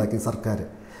കമ്പനി ഉണ്ടാക്കി സർക്കാർ.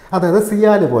 അതായത്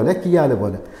കിയാൽ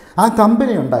പോലെ ആ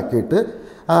കമ്പനി ഉണ്ടാക്കിയിട്ട്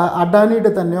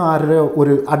അഡാനിയുടെ തന്നെയോ ആരോ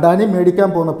ഒരു അഡാനി മേടിക്കാൻ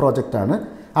പോകുന്ന പ്രോജക്റ്റാണ്.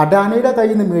 അഡാനിയുടെ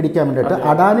കയ്യിൽ നിന്ന് മേടിക്കാൻ വേണ്ടിയിട്ട്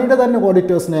അഡാനിയുടെ തന്നെ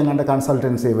ഓഡിറ്റേഴ്സിനെ കണ്ട്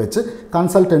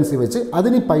കൺസൾട്ടൻസി വെച്ച്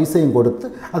അതിന് പൈസയും കൊടുത്ത്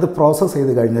അത് പ്രോസസ്സ്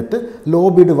ചെയ്ത് കഴിഞ്ഞിട്ട് ലോ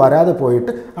ബിഡ് വരാതെ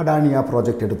പോയിട്ട് അഡാനി ആ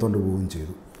പ്രോജക്റ്റ് എടുത്തുകൊണ്ട് പോവുകയും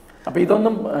ചെയ്തു. അപ്പോൾ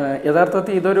ഇതൊന്നും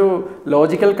യഥാർത്ഥത്തിൽ ഇതൊരു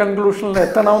ലോജിക്കൽ കൺക്ലൂഷനിൽ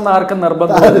എത്തണമെന്ന് ആർക്കും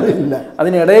നിർബന്ധമില്ല.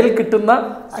 അതിനിടയിൽ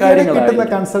കിട്ടുന്ന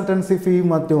കൺസൾട്ടൻസി ഫീ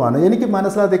മറ്റുമാണ്. എനിക്ക്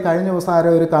മനസ്സിലാക്കി കഴിഞ്ഞ ദിവസം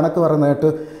ആരോ ഒരു കണക്ക്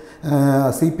പറയുന്നതായിട്ട്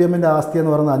CPMൻ്റെ ആസ്തി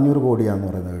എന്ന് പറയുന്നത് 500 കോടിയാണെന്ന്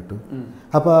പറയുന്നത് കേട്ടു.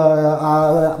 അപ്പോൾ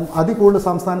അതിൽ കൂടുതൽ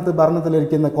സംസ്ഥാനത്ത്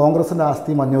ഭരണത്തിലിരിക്കുന്ന കോൺഗ്രസിൻ്റെ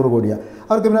ആസ്തിയും 500 കോടിയാണ്.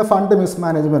 അവർക്ക് പിന്നെ ഫണ്ട്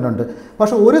മിസ്മാനേജ്മെൻ്റ് ഉണ്ട്.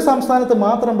 പക്ഷേ ഒരു സംസ്ഥാനത്ത്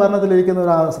മാത്രം ഭരണത്തിലിരിക്കുന്ന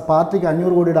ഒരു പാർട്ടിക്ക്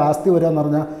 500 കോടിയുടെ ആസ്തി വരിക എന്ന്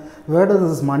പറഞ്ഞാൽ where does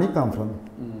this money come from?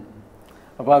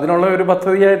 അപ്പോൾ അതിനുള്ള ഒരു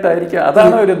പദ്ധതിയായിട്ടായിരിക്കും,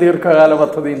 അതാണ് ഒരു ദീർഘകാല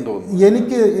പദ്ധതിയും തോന്നുന്നു.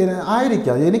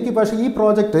 എനിക്ക് പക്ഷേ ഈ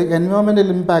പ്രോജക്റ്റ് എൻവയോൺമെൻറ്റൽ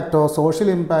ഇമ്പാക്റ്റോ സോഷ്യൽ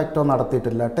ഇമ്പാക്റ്റോ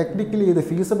നടത്തിയിട്ടില്ല. ടെക്നിക്കലി ഇത്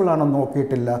ഫീസിബിൾ ആണോ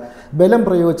നോക്കിയിട്ടില്ല. ബലം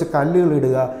പ്രയോഗിച്ച് കല്ലുകൾ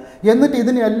ഇടുക, എന്നിട്ട്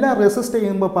ഇതിനെല്ലാം റെസിസ്റ്റ്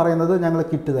ചെയ്യുമ്പോൾ പറയുന്നത് ഞങ്ങൾ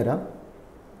കിറ്റ് തരാം.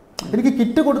 എനിക്ക്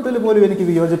കിറ്റ് കൊടുത്തതിൽ പോലും എനിക്ക്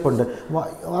വിയോജിപ്പുണ്ട്.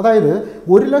 അതായത്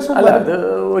 1 ലക്ഷം അത്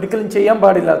ഒരിക്കലും ചെയ്യാൻ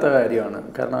പാടില്ലാത്ത കാര്യമാണ്.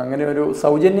 കാരണം അങ്ങനെ ഒരു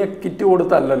സൗജന്യ കിറ്റ്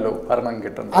കൊടുത്തല്ലോ ഭരണം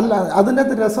കിട്ടുന്നത്. അല്ല, അതിൻ്റെ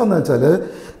അകത്ത് രസം എന്ന് വെച്ചാൽ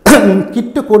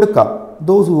കിറ്റ് കൊടുക്കാം,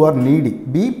 those who are needy.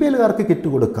 BPLകാർക്ക് kit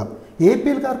കൊടുക്കാം.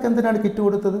 APLകാർക്ക് എന്തിനാണ് കിറ്റ്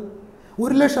കൊടുത്തത്?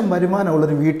 1 ലക്ഷം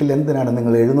വരുമാനമുള്ളൊരു വീട്ടിൽ എന്തിനാണ്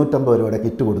നിങ്ങൾ 750 രൂപയുടെ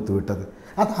കിറ്റ് കൊടുത്തു വിട്ടത്?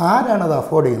 അത് ആരാണത്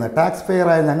അഫോർഡ് ചെയ്യുന്നത്? ടാക്സ്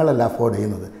പെയറായ ഞങ്ങളല്ല അഫോർഡ്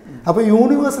ചെയ്യുന്നത്. അപ്പോൾ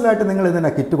യൂണിവേഴ്സലായിട്ട് നിങ്ങൾ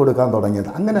ഇതിനാണ് കിറ്റ് കൊടുക്കാൻ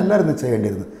തുടങ്ങിയത്. അങ്ങനെ അല്ലായിരുന്നു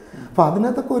ചെയ്യേണ്ടിയിരുന്നത്. അപ്പോൾ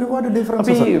അതിനകത്തൊക്കെ ഒരുപാട്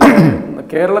ഡിഫറൻസ്.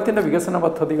 കേരളത്തിൻ്റെ വികസന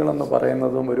പദ്ധതികൾ എന്ന്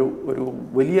പറയുന്നതും ഒരു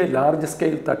വലിയ ലാർജ്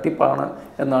സ്കെയിൽ തട്ടിപ്പാണ്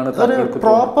എന്നാണ്.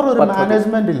 പ്രോപ്പർ ഒരു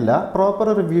മാനേജ്മെന്റ് ഇല്ല, പ്രോപ്പർ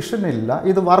ഒരു വിഷൻ ഇല്ല,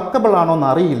 ഇത് വർക്കബിൾ ആണോ എന്ന്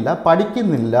അറിയില്ല,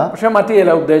 പഠിക്കുന്നില്ല. പക്ഷേ മറ്റു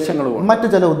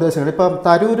ചില ഉദ്ദേശങ്ങൾ ഇപ്പം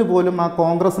തരൂര് പോലും ആ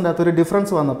കോൺഗ്രസിൻ്റെ അകത്ത് ഒരു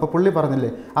ഡിഫറൻസ് വന്നപ്പോൾ പുള്ളി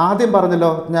ആദ്യം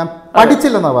പറഞ്ഞല്ലോ ഞാൻ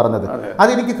പഠിച്ചില്ലെന്നാണ് പറഞ്ഞത്.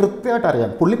 അതെനിക്ക് കൃത്യമായിട്ട്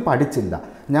അറിയാം. പുള്ളി പഠിച്ചില്ല,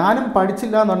 ഞാനും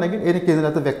പഠിച്ചില്ല എന്നുണ്ടെങ്കിൽ എനിക്ക്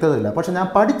ഇതിനകത്ത് വ്യക്തത ഇല്ല. പക്ഷെ ഞാൻ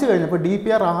പഠിച്ചു കഴിഞ്ഞപ്പോൾ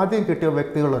DPR ആദ്യം കിട്ടിയ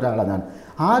വ്യക്തികൾ ഒരാളാണ് ഞാൻ.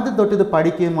 ആദ്യം തൊട്ട് ഇത്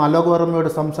പഠിക്കുകയും അലോകവർമ്മയോട്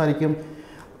സംസാരിക്കും,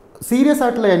 സീരിയസ്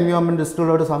ആയിട്ടുള്ള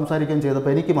എൻവയോൺമെൻറ്റിസ്റ്റുകളോട് സംസാരിക്കുകയും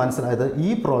ചെയ്തപ്പോൾ എനിക്ക് മനസ്സിലായത് ഈ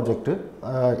പ്രോജക്റ്റ്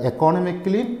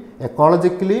എക്കോണമിക്കലിയും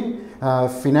എക്കോളജിക്കലിയും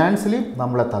ഫിനാൻഷ്യലിയും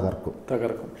നമ്മളെ തകർക്കും.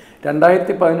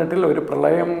 2018 ഒരു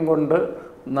പ്രളയം കൊണ്ട്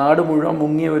നാട് മുഴുവൻ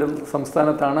മുങ്ങിയ ഒരു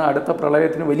സംസ്ഥാനത്താണ് അടുത്ത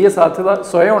പ്രളയത്തിന് വലിയ സാധ്യത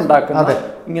സ്വയം ഉണ്ടാക്കുന്നത്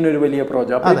ഇങ്ങനൊരു വലിയ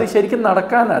പ്രോജക്റ്റ്. അപ്പോൾ ഇത് ശരിക്കും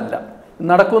നടക്കാനല്ല,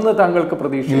 നടക്കുമെന്ന് താങ്കൾക്ക്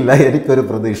പ്രതീക്ഷയില്ല? എനിക്കൊരു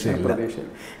പ്രതീക്ഷയില്ല.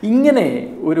 ഇങ്ങനെ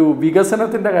ഒരു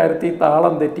വികസനത്തിൻ്റെ കാര്യത്തിൽ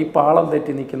പാളം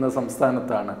തെറ്റി നിൽക്കുന്ന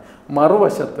സംസ്ഥാനത്താണ്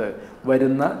മറുവശത്ത്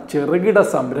വരുന്ന ചെറുകിട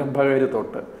സംരംഭകർ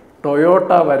തൊട്ട്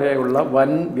ടൊയോട്ട വരെയുള്ള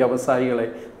വൻ വ്യവസായികളെ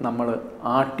നമ്മൾ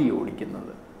ആട്ടി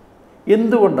ഓടിക്കുന്നത്.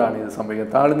 എന്തുകൊണ്ടാണ് ഇത്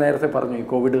സംഭവിക്കുന്നത്? താങ്കൾ നേരത്തെ പറഞ്ഞു ഈ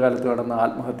കോവിഡ് കാലത്ത് നടന്ന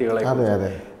ആത്മഹത്യകളെ.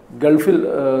 ഗൾഫിൽ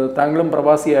താങ്കളും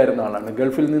പ്രവാസിയായിരുന്ന ആളാണ്.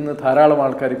 ഗൾഫിൽ നിന്ന് ധാരാളം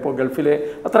ആൾക്കാർ ഇപ്പോൾ ഗൾഫിലെ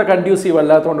അത്ര കൺഡ്യൂസീവ്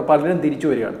അല്ലാത്തതുകൊണ്ട് പലരും തിരിച്ചു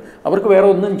വരികയാണ്. അവർക്ക് വേറെ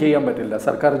ഒന്നും ചെയ്യാൻ പറ്റില്ല,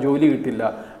 സർക്കാർ ജോലി കിട്ടില്ല,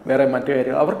 വേറെ മറ്റു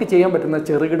കാര്യം. അവർക്ക് ചെയ്യാൻ പറ്റുന്ന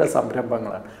ചെറുകിട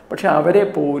സംരംഭങ്ങളാണ്. പക്ഷേ അവരെ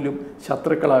പോലും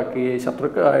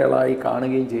ശത്രുക്കളായി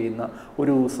കാണുകയും ചെയ്യുന്ന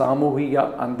ഒരു സാമൂഹിക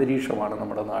അന്തരീക്ഷമാണ്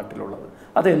നമ്മുടെ നാട്ടിലുള്ളത്.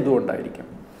 അതെന്തുകൊണ്ടായിരിക്കും?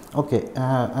 ഓക്കെ,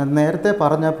 നേരത്തെ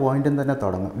പറഞ്ഞ പോയിന്റിൽ തന്നെ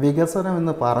തുടങ്ങും. വികസനം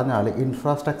എന്ന് പറഞ്ഞാൽ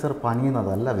ഇൻഫ്രാസ്ട്രക്ചർ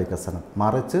പണിയുന്നതല്ല വികസനം,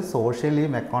 മറിച്ച്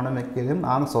സോഷ്യലിയും എക്കോണമിക്കലിയും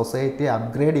ആ സൊസൈറ്റിയെ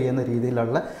അപ്ഗ്രേഡ് ചെയ്യുന്ന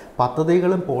രീതിയിലുള്ള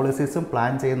പദ്ധതികളും പോളിസീസും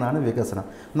പ്ലാൻ ചെയ്യുന്നതാണ് വികസനം.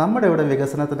 നമ്മുടെ ഇവിടെ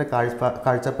വികസനത്തിൻ്റെ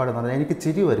കാഴ്ചപ്പാട് എന്ന് പറഞ്ഞാൽ എനിക്ക്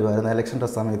ചിരി വരുമായിരുന്നു ഇലക്ഷൻ്റെ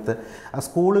സമയത്ത്.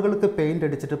 സ്കൂളുകൾക്ക് പെയിൻ്റ്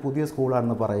അടിച്ചിട്ട് പുതിയ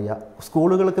സ്കൂളാണെന്ന് പറയുക,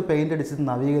 സ്കൂളുകൾക്ക് പെയിൻ്റ് അടിച്ചിട്ട്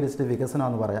നവീകരിച്ചിട്ട്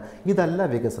വികസനമെന്ന് പറയുക. ഇതല്ല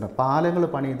വികസനം. പാലങ്ങൾ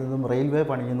പണിയുന്നതും റെയിൽവേ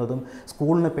പണിയുന്നതും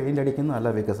സ്കൂളിന് പെയിൻ്റ് അടിക്കുന്നതല്ല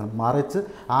വികസനം, മറിച്ച്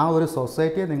ആ ഒരു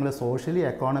സൊസൈറ്റിയെ നിങ്ങൾ സോഷ്യലി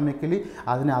എക്കോണമിക്കലി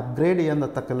അതിനെ അപ്ഗ്രേഡ് ചെയ്യാൻ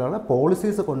തക്കലുള്ള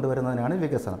പോളിസീസ് കൊണ്ടുവരുന്നതിനാണ്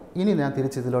വികസനം. ഇനി ഞാൻ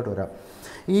തിരിച്ചിതിലോട്ട് വരാം.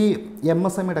 ഈ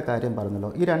MSMEയുടെ കാര്യം പറഞ്ഞല്ലോ.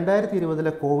 ഈ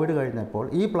 2020 കോവിഡ് കഴിഞ്ഞപ്പോൾ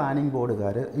ഈ പ്ലാനിംഗ്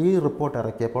ബോർഡുകാർ ഈ റിപ്പോർട്ട്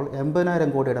ഇറക്കിയപ്പോൾ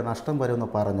 80,000 കോടിയുടെ നഷ്ടം വരുമെന്ന്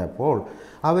പറഞ്ഞപ്പോൾ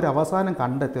അവർ അവസാനം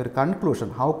കണ്ടെത്തിയ ഒരു conclusion,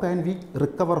 how can we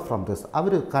recover from this,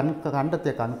 അവർ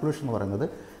കണ്ടെത്തിയ കൺക്ലൂഷൻ എന്ന് പറയുന്നത്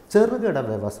ചെറുകിട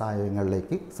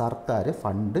വ്യവസായങ്ങളിലേക്ക് സർക്കാർ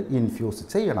ഫണ്ട് ഇൻഫ്യൂസ്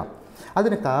ചെയ്യണം.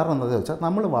 അതിന് കാരണം എന്താണെന്ന് വെച്ചാൽ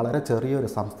നമ്മൾ വളരെ ചെറിയൊരു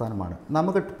സംസ്ഥാനമാണ്,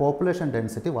 നമുക്ക് പോപ്പുലേഷൻ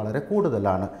ഡെൻസിറ്റി വളരെ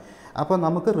കൂടുതലാണ്. അപ്പോൾ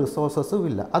നമുക്ക് റിസോഴ്സസും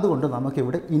ഇല്ല. അതുകൊണ്ട്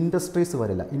നമുക്കിവിടെ ഇൻഡസ്ട്രീസ്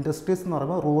വരില്ല. ഇൻഡസ്ട്രീസ് എന്ന്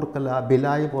പറയുമ്പോൾ റൂർക്കല,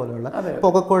 ബിലായി പോലെയുള്ള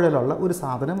പുകക്കുഴലുള്ള ഒരു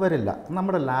സാധനം വരില്ല.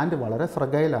 നമ്മുടെ ലാൻഡ് വളരെ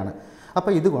ഫ്രഗൈലാണ്.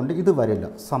 അപ്പോൾ ഇതുകൊണ്ട് ഇത് വരില്ല,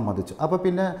 സമ്മതിച്ചു. അപ്പോൾ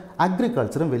പിന്നെ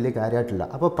അഗ്രികൾച്ചറും വലിയ കാര്യമായിട്ടില്ല.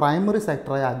 അപ്പോൾ പ്രൈമറി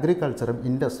സെക്ടറായ അഗ്രികൾച്ചറും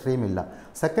ഇൻഡസ്ട്രിയും ഇല്ല.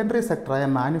 സെക്കൻഡറി സെക്ടറായ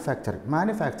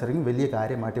മാനുഫാക്ചറിങ് വലിയ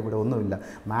കാര്യമായിട്ട് ഇവിടെ ഒന്നുമില്ല.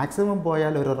 മാക്സിമം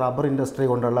പോയാൽ ഒരു റബ്ബർ ഇൻഡസ്ട്രി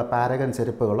കൊണ്ടുള്ള പാരഗൺ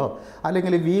ചെരുപ്പുകളോ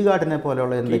അല്ലെങ്കിൽ വി ഗാർഡിനെ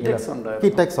പോലെയുള്ള എന്തെങ്കിലും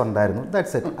കിറ്റെക്സ് ഉണ്ടായിരുന്നു.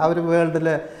 That's it. അവർ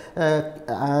വേൾഡിലെ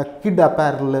കിഡ്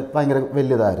അപ്പാരലിൽ ഭയങ്കര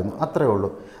വലിയതായിരുന്നു, അത്രയേ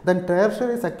ഉള്ളൂ. ദെൻ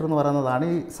ടേർഷറി സെക്ടർ എന്ന് പറയുന്നതാണ്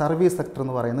ഈ സർവീസ് സെക്ടർ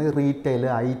എന്ന് പറയുന്നത്, റീറ്റെയിൽ,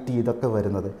 IT ഇതൊക്കെ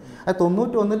വരുന്നത്. അത്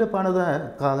 91 പണിത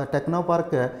ടെക്നോ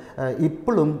പാർക്ക്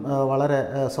ഇപ്പോഴും വളരെ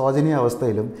ശോചനീയ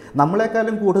അവസ്ഥയിലും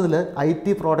നമ്മളെക്കാളും കൂടുതൽ IT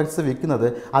പ്രോഡക്ട്സ് വിൽക്കുന്നത്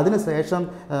അതിനുശേഷം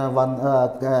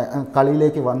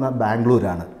കളിയിലേക്ക് വന്ന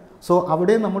ബാംഗ്ലൂരാണ്. സോ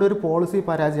അവിടെയും നമ്മുടെ ഒരു പോളിസി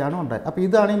പരാജയമാണ് ഉണ്ടായത്. അപ്പോൾ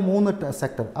ഇതാണ് ഈ 3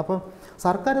 സെക്ടർ. അപ്പോൾ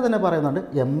സർക്കാർ തന്നെ പറയുന്നുണ്ട്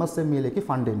MSMEയിലേക്ക്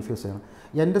ഫണ്ട് ഇൻഫ്യൂസ് ചെയ്യണം.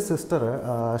 എൻ്റെ sister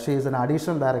she is N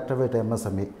additional director with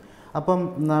MSME. അപ്പം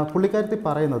പുള്ളിക്കാരത്തി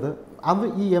പറയുന്നത്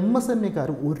ഈ MSMEക്കാർ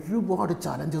ഒരുപാട്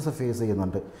ചലഞ്ചസ് ഫേസ്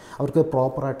ചെയ്യുന്നുണ്ട്. അവർക്ക്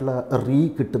പ്രോപ്പറായിട്ടുള്ള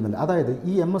കിട്ടുന്നില്ല. അതായത്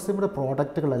ഈ MSMEയുടെ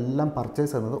പ്രോഡക്റ്റുകളെല്ലാം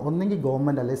പർച്ചേസ് ചെയ്യുന്നത് ഒന്നെങ്കിൽ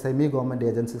ഗവൺമെൻറ് അല്ലെങ്കിൽ സെമി ഗവൺമെൻറ്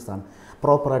ഏജൻസീസാണ്.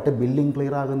 പ്രോപ്പറായിട്ട് ബില്ലിംഗ്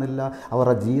ക്ലിയർ ആകുന്നില്ല,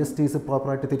 അവരുടെ GSTs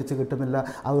പ്രോപ്പറായിട്ട് തിരിച്ച് കിട്ടുന്നില്ല,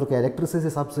 അവർക്ക്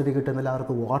ഇലക്ട്രിസിറ്റി സബ്സിഡി കിട്ടുന്നില്ല,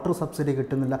 അവർക്ക് വാട്ടർ സബ്സിഡി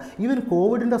കിട്ടുന്നില്ല. ഈവൻ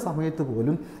കോവിഡിൻ്റെ സമയത്ത്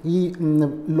പോലും ഈ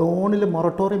ലോണിൽ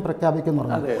മൊറട്ടോറിയം പ്രഖ്യാപിക്കുന്നു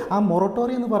പറഞ്ഞാൽ ആ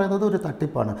മൊറട്ടോറിയം എന്ന് പറയുന്നത് ഒരു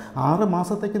തട്ടിപ്പാണ്. 6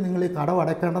 മാസത്തേക്ക് നിങ്ങൾ ഈ കടം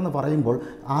അടയ്ക്കേണ്ടെന്ന് പറയുമ്പോൾ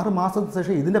 6 മാസത്തിന്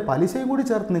ശേഷം ഇതിൻ്റെ പലിശയും കൂടി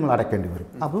ചേർത്ത് നിങ്ങൾ അടയ്ക്കേണ്ടി വരും.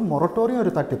 അപ്പോൾ മൊറട്ടോറിയം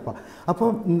ഒരു തട്ടിപ്പാണ്. അപ്പോൾ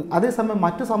അതേസമയം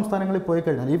മറ്റു സംസ്ഥാനങ്ങളിൽ പോയി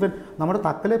കഴിഞ്ഞാൽ, ഈവൻ നമ്മുടെ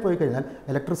തക്കലെ പോയി കഴിഞ്ഞാൽ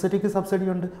ഇലക്ട്രിസിറ്റിക്ക് സബ്സിഡി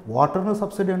ഉണ്ട്, വാട്ടറിന്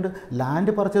സബ്സിഡി ഉണ്ട്,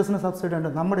 ലാൻഡ് പർച്ചേസിന് സബ്സിഡി ഉണ്ട്.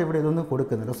 നമ്മുടെ ഇവിടെ ഇതൊന്നും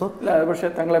കൊടുക്കുന്നില്ല. സോ പക്ഷേ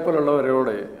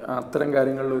തങ്ങളെപ്പോലുള്ളവരോട് അത്തരം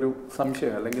കാര്യങ്ങളിലൊരു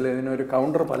സംശയം അല്ലെങ്കിൽ ഇതിനൊരു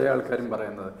കൗണ്ടർ പല ആൾക്കാരും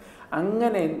പറയുന്നത്,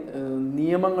 അങ്ങനെ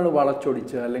നിയമങ്ങൾ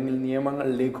വളച്ചൊടിച്ച് അല്ലെങ്കിൽ നിയമങ്ങൾ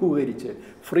ലഘൂകരിച്ച്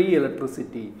free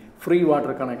electricity, free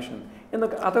water connection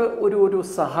എന്നൊക്കെ അത് ഒരു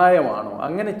സഹായമാണോ?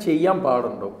 അങ്ങനെ ചെയ്യാൻ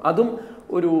പാടുണ്ടോ? അതും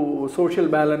ഒരു സോഷ്യൽ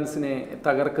ബാലൻസിനെ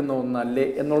തകർക്കുന്ന ഒന്നല്ലേ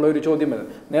എന്നുള്ള ഒരു ചോദ്യം വരും.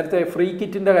 നേരത്തെ ഫ്രീ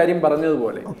കിറ്റിൻ്റെ കാര്യം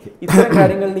പറഞ്ഞതുപോലെ ഇത്തരം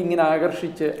കാര്യങ്ങളിൽ ഇങ്ങനെ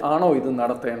ആകർഷിച്ച് ആണോ ഇത്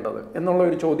നടത്തേണ്ടത് എന്നുള്ള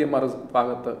ഒരു ചോദ്യം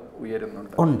മറുഭാഗത്ത്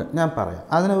ഉയരുന്നുണ്ട്. ഉണ്ട്, ഞാൻ പറയാം.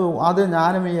 അത്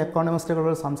ഞാനും ഈ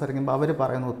എക്കോണമിസ്റ്റുകളോട് സംസാരിക്കുമ്പോൾ അവർ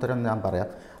പറയുന്ന ഉത്തരം ഞാൻ പറയാം.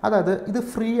 അതായത് ഇത്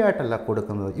ഫ്രീ ആയിട്ടല്ല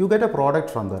കൊടുക്കുന്നത്. You get A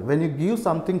product from there. When you give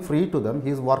something free to them,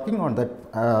 he is working on that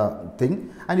thing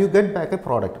and you get back A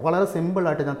product. വളരെ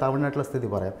സിമ്പിളായിട്ട് ഞാൻ തമിഴ്നാട്ടിലെ സ്ഥിതി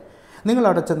പറയാം. നിങ്ങൾ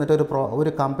അവിടെ ചെന്നിട്ട്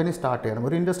ഒരു കമ്പനി സ്റ്റാർട്ട് ചെയ്യണം,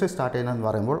 ഒരു ഇൻഡസ്ട്രി സ്റ്റാർട്ട് ചെയ്യണം എന്ന്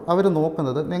പറയുമ്പോൾ അവർ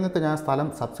നോക്കുന്നത്, നിങ്ങൾക്ക് ഞാൻ സ്ഥലം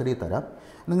സബ്സിഡി തരാം,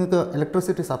 നിങ്ങൾക്ക്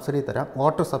ഇലക്ട്രിസിറ്റി സബ്സിഡി തരാം,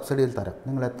 വാട്ടർ സബ്സിഡിയിൽ തരാം,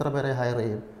 നിങ്ങൾ എത്ര പേരെ ഹയർ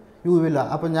ചെയ്യും? ഇല്ല.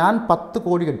 അപ്പോൾ ഞാൻ 10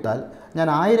 കോടി ഇട്ടാൽ ഞാൻ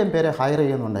 1000 പേരെ ഹയർ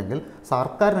ചെയ്യുന്നുണ്ടെങ്കിൽ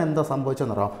സർക്കാരിന് എന്താ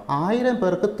സംഭവിച്ചെന്ന് പറയാം, 1000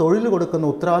 പേർക്ക് തൊഴിൽ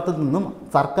കൊടുക്കുന്ന ഉത്തരവാദിത്തത്തിൽ നിന്നും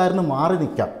സർക്കാരിന് മാറി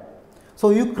നിൽക്കാം. സോ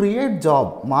യു ക്രിയേറ്റ് ജോബ്,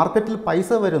 മാർക്കറ്റിൽ പൈസ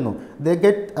വരുന്നു, ദേ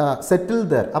ഗെറ്റ് സെറ്റിൽ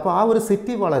ദർ. അപ്പോൾ ആ ഒരു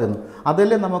സിറ്റി വളരുന്നു.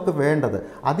 അതല്ലേ നമുക്ക് വേണ്ടത്.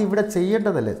 അതിവിടെ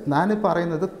ചെയ്യേണ്ടതല്ലേ. ഞാൻ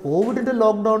പറയുന്നത് കോവിഡിൻ്റെ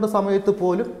ലോക്ക്ഡൗണിൻ്റെ സമയത്ത്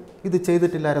പോലും ഇത്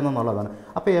ചെയ്തിട്ടില്ലായിരുന്നു എന്നുള്ളതാണ്.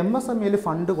 അപ്പോൾ MSMEയിൽ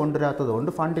ഫണ്ട് കൊണ്ടുവരാത്തത്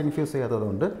കൊണ്ട്, ഫണ്ട് ഇൻഫ്യൂസ്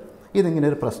ചെയ്യാത്തതുകൊണ്ട് ഇതിങ്ങനെ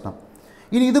ഒരു പ്രശ്നം.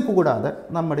 ഇനി ഇത് കൂടാതെ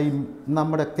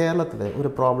നമ്മുടെ കേരളത്തിൽ ഒരു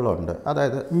പ്രോബ്ലം ഉണ്ട്.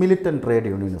 അതായത് മിലിറ്റൻറ്റ് ട്രേഡ്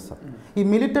യൂണിയനിസം. ഈ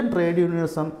മിലിറ്റൻറ്റ് ട്രേഡ്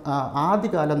യൂണിയനിസം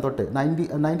ആദ്യകാലം തൊട്ട്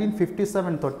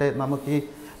 1957 തൊട്ടേ നമുക്ക് ഈ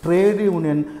ട്രേഡ്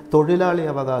യൂണിയൻ, തൊഴിലാളി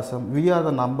അവകാശം, വി ആർ ദ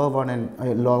നമ്പർ 1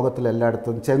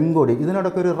 ലോകത്തിലെല്ലായിടത്തും, ചെങ്കൊടി,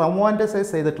 ഇതിനോടൊക്കെ ഒരു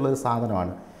റൊമാൻറ്റിസൈസ് ചെയ്തിട്ടുള്ളൊരു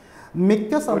സാധനമാണ്.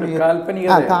 മിക്ക സമയത്തും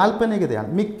കാൽപ്പനികതയാണ്.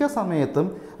 മിക്ക സമയത്തും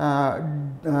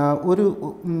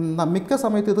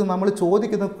ഇത് നമ്മൾ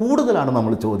ചോദിക്കുന്നത് കൂടുതലാണ്.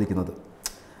 നമ്മൾ ചോദിക്കുന്നത്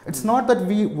it's not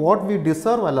that what we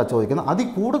deserve അല്ല ചോദിക്കുന്നത്, അതിൽ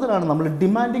കൂടുതലാണ് നമ്മൾ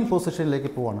ഡിമാൻഡിങ്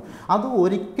പൊസിഷനിലേക്ക് പോവാണ്. അത്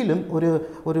ഒരിക്കലും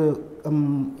ഒരു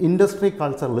ഇൻഡസ്ട്രി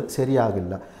കൾച്ചറിൽ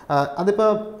ശരിയാകില്ല.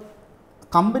 അതിപ്പോൾ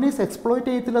കമ്പനീസ് എക്സ്പ്ലോയിറ്റ്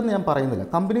ചെയ്യത്തില്ലെന്ന് ഞാൻ പറയുന്നില്ല.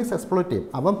 കമ്പനീസ് എക്സ്പ്ലോയിറ്റ് ചെയ്യും,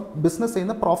 അവൻ ബിസിനസ്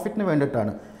ചെയ്യുന്ന പ്രോഫിറ്റിന്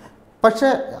വേണ്ടിയിട്ടാണ്. പക്ഷേ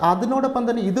അതിനോടൊപ്പം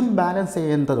തന്നെ ഇതും ബാലൻസ്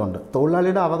ചെയ്യേണ്ടതുണ്ട്.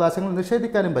 തൊഴിലാളിയുടെ അവകാശങ്ങൾ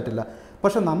നിഷേധിക്കാനും പറ്റില്ല.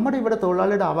 പക്ഷേ നമ്മുടെ ഇവിടെ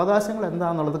തൊഴിലാളിയുടെ അവകാശങ്ങൾ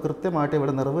എന്താണെന്നുള്ളത് കൃത്യമായിട്ട്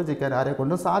ഇവിടെ നിർവചിക്കാൻ ആരെ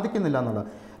കൊണ്ടും സാധിക്കുന്നില്ല എന്നുള്ളത്.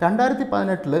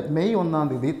 2018 മെയ്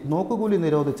 1 നോക്കുകൂലി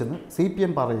നിരോധിച്ചെന്ന്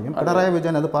CPM പറയുകയും പിണറായി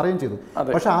വിജയൻ അത് പറയുകയും ചെയ്തു.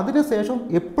 പക്ഷേ അതിനുശേഷം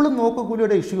എപ്പോഴും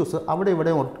നോക്കുകൂലിയുടെ ഇഷ്യൂസ് അവിടെ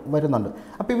ഇവിടെ വരുന്നുണ്ട്.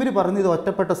 അപ്പോൾ ഇവർ പറഞ്ഞത് ഇത്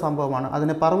ഒറ്റപ്പെട്ട സംഭവമാണ്,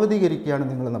 അതിനെ പർവ്വതീകരിക്കുകയാണ്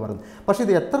നിങ്ങളെന്ന് പറയുന്നത്. പക്ഷേ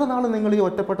ഇത് എത്ര നാൾ നിങ്ങൾ ഈ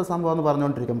ഒറ്റപ്പെട്ട സംഭവം എന്ന്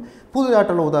പറഞ്ഞുകൊണ്ടിരിക്കും?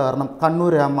 പുതിയതായിട്ടുള്ള ഉദാഹരണം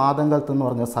കണ്ണൂർ മാതങ്കലത്ത് എന്ന്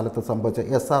പറഞ്ഞ സ്ഥലത്ത് സംഭവിച്ച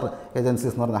SR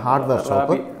ഏജൻസീസ് എന്ന് പറഞ്ഞ ഹാർഡ്വെയർ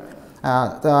ഷോപ്പ്,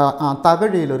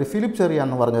 തകഴിയിൽ ഒരു ഫിലിപ്പ് ചെറിയ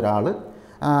എന്ന് പറഞ്ഞ ഒരാൾ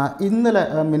ഇന്നലെ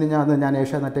മിനിഞ്ഞാന്ന് ഞാൻ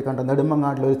ഏഷ്യാനെറ്റിൽ കണ്ട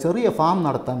നെടുമങ്ങാടിൽ ഒരു ചെറിയ ഫാം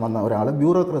നടത്താൻ വന്ന ഒരാൾ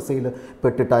ബ്യൂറോക്രസിയിൽ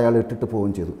പെട്ടിട്ട് അയാൾ ഇട്ടിട്ട്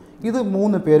പോവുകയും ചെയ്തു. ഇത്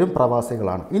 3 പേരും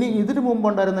പ്രവാസികളാണ്. ഇനി ഇതിനു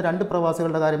മുമ്പുണ്ടായിരുന്ന 2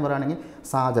 പ്രവാസികളുടെ കാര്യം പറയുകയാണെങ്കിൽ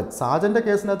സാജൻ്റെ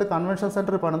കേസിനകത്ത് കൺവെൻഷൻ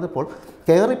സെൻറ്റർ പണിതപ്പോൾ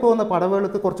കയറിപ്പോകുന്ന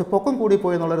പടവുകൾക്ക് കുറച്ച് പൊക്കം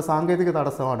കൂടിപ്പോയി എന്നുള്ളൊരു സാങ്കേതിക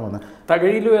തടസ്സമാണ് വന്നത്.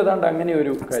 തകഴിയിലും ഏതാണ്ട് അങ്ങനെ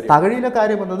ഒരു തകഴിയിലെ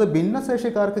കാര്യം വന്നത്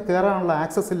ഭിന്നശേഷിക്കാർക്ക് കയറാനുള്ള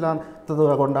ആക്സസ് ഇല്ലാത്തത്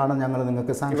കൊണ്ടാണ് ഞങ്ങൾ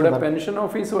നിങ്ങൾക്ക് സാങ്ഷൻ. പെൻഷൻ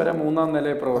ഓഫീസ് വരെ 3ാം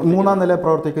നില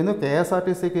പ്രവർത്തിക്കുന്നു.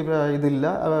 KSRTCക്ക് ഇതില്ല,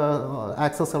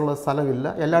 ആക്സസ് ഉള്ള സ്ഥലമില്ല,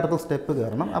 എല്ലായിടത്തും സ്റ്റെപ്പ്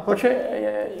കയറണം. അപ്പോൾ പക്ഷേ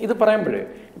ഇത് പറയുമ്പോഴേ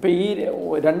ഇപ്പോൾ ഈ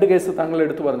 2 കേസ് താങ്കൾ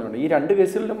എടുത്തു പറഞ്ഞുകൊണ്ട് ഈ 2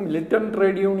 കേസിലും മിലിറ്റന്റ്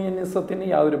ട്രേഡ് യൂണിയനിസത്തിന്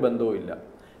യാതൊരു ബന്ധവും ഇല്ല.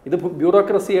 ഇത്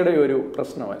ബ്യൂറോക്രസിയുടെ ഒരു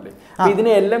പ്രശ്നമല്ലേ?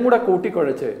 ഇതിനെ എല്ലാം കൂടെ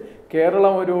കൂട്ടിക്കുഴച്ച്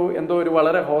കേരളം എന്തോ ഒരു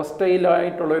വളരെ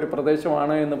ഹോസ്റ്റൈലായിട്ടുള്ള ഒരു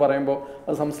പ്രദേശമാണ് എന്ന് പറയുമ്പോൾ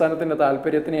അത് സംസ്ഥാനത്തിന്റെ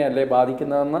താല്പര്യത്തിനെ അല്ലേ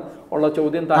ബാധിക്കുന്നതെന്ന് ഉള്ള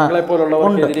ചോദ്യം താങ്കളെ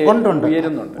പോലുള്ളവർക്കെതിരെ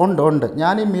ഉയരുന്നുണ്ട്. ഉണ്ട്.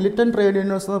 ഞാൻ ഈ മിലിറ്റന്റ് ട്രേഡ്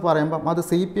യൂണിയൻസ് എന്ന് പറയുമ്പം അത്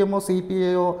CPM ഓ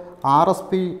CPA ഓ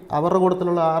RSP അവരുടെ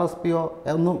കൂട്ടത്തിലുള്ള RSPയോ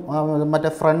ഒന്നും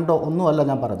മറ്റേ ഫ്രണ്ടോ ഒന്നുമല്ല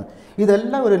ഞാൻ പറയുന്നത്.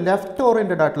 ഇതെല്ലാം ഒരു ലെഫ്റ്റ്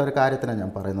ഓറിയൻറ്റഡ് ആയിട്ടുള്ള ഒരു കാര്യത്തിനാണ്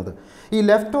ഞാൻ പറയുന്നത്. ഈ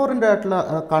ലെഫ്റ്റ് ഓറിയൻറ്റഡ് ആയിട്ടുള്ള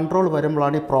കൺട്രോൾ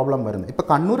വരുമ്പോഴാണ് ഈ പ്രോബ്ലം വരുന്നത്. ഇപ്പോൾ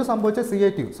കണ്ണൂർ സംഭവിച്ച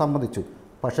CIT സമ്മതിച്ചു.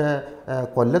 പക്ഷേ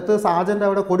കൊല്ലത്ത് സാജൻ്റെ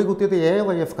അവിടെ കൊടി കുത്തിയത്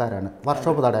AYF-കാരാണ്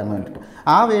വർക്ക്ഷോപ്പ് തടയാൻ വേണ്ടിയിട്ട്.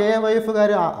 ആ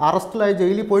AYF-കാർ അറസ്റ്റിലായി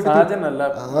ജയിലിൽ പോയിട്ട്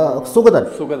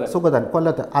സുഗതൻ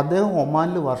കൊല്ലത്ത് അദ്ദേഹം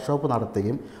ഒമാനിൽ വർക്ക്ഷോപ്പ്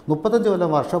നടത്തുകയും 35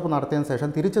 കൊല്ലം വർക്ക്ഷോപ്പ് നടത്തിയതിന്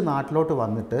ശേഷം തിരിച്ച് നാട്ടിലോട്ട്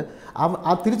വന്നിട്ട്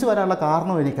തിരിച്ചു വരാനുള്ള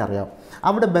കാരണം എനിക്കറിയാം.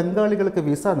 അവിടെ ബംഗാളികൾക്ക്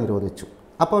വിസ നിരോധിച്ചു.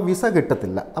 അപ്പോൾ വിസ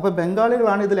കിട്ടത്തില്ല. അപ്പോൾ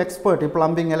ബംഗാളികളാണ് ഇതിൽ എക്സ്പേർട്ട്, ഈ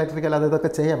പ്ലംബിങ് ഇലക്ട്രിക്കൽ അത് ഇതൊക്കെ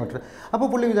ചെയ്യാൻ പറ്റും. അപ്പോൾ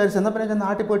പുള്ളി വിചാരിച്ചു എന്നാൽ പിന്നെ ഞാൻ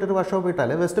നാട്ടിൽ പോയിട്ടൊരു വർക്ക്ഷോപ്പ്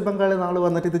ഇട്ടാൽ വെസ്റ്റ് ബംഗാളിൽ നാൾ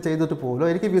വന്നിട്ട് ഇത് ചെയ്തിട്ട് പോകുമല്ലോ,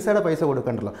 എനിക്ക് വിസയുടെ പൈസ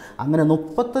കൊടുക്കണ്ടല്ലോ. അങ്ങനെ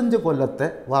 35 കൊല്ലത്തെ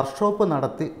വർക്ക്ഷോപ്പ്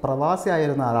നടത്തി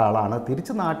പ്രവാസിയായിരുന്ന ഒരാളാണ്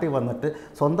തിരിച്ച് നാട്ടിൽ വന്നിട്ട്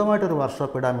സ്വന്തമായിട്ടൊരു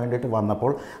വർക്ക്ഷോപ്പ് ഇടാൻ വേണ്ടിയിട്ട്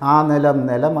വന്നപ്പോൾ ആ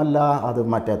നിലമല്ല, അത്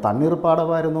മറ്റേ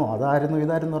തണ്ണീർപ്പാടമായിരുന്നു, അതായിരുന്നു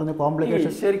ഇതായിരുന്നു പറഞ്ഞ്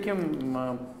കോംപ്ലിക്കേഷൻ. ശരിക്കും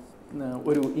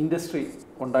ഒരു ഇൻഡസ്ട്രി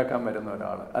ഉണ്ടാക്കാൻ വരുന്ന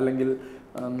ഒരാൾ അല്ലെങ്കിൽ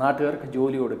നാട്ടുകാർക്ക്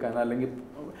ജോലി കൊടുക്കാൻ അല്ലെങ്കിൽ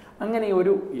അങ്ങനെ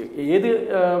ഒരു ഏത്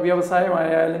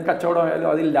വ്യവസായമായാലും കച്ചവടമായാലും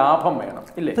അതിൽ ലാഭം വേണം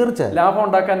ഇല്ലേ? തീർച്ചയായും ലാഭം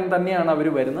ഉണ്ടാക്കാൻ തന്നെയാണ് അവർ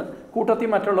വരുന്നത്.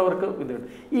 കൂട്ടത്തിൽ മറ്റുള്ളവർക്ക് ഇത്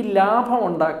ഈ ലാഭം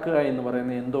ഉണ്ടാക്കുക എന്ന്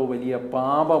പറയുന്നത് എന്തോ വലിയ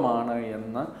പാപമാണ്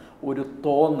എന്ന ഒരു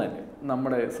തോന്നൽ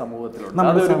നമ്മുടെ സമൂഹത്തിലുണ്ട്.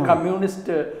 അതൊരു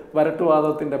കമ്മ്യൂണിസ്റ്റ്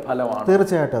വരട്ടുവാദത്തിന്റെ ഫലമാണ്.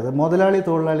 തീർച്ചയായിട്ടും അത് മുതലാളി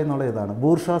തൊഴിലാളി എന്നുള്ള ഇതാണ്,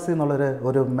 ബൂർഷാസി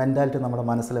എന്നുള്ളൊരു മെന്റാലിറ്റി നമ്മുടെ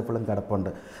മനസ്സിൽ എപ്പോഴും കിടപ്പുണ്ട്.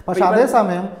 പക്ഷെ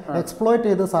അതേസമയം എക്സ്പ്ലോയിറ്റ്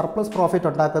ചെയ്ത് സർപ്ലസ് പ്രോഫിറ്റ്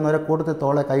ഉണ്ടാക്കുന്നവരെ കൂടുതൽ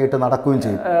തോളെ കൈയിട്ട് നടക്കുകയും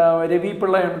ചെയ്യും. രവി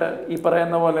പിള്ളയുണ്ട്, ഈ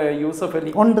പറയുന്ന പോലെ യൂസഫ്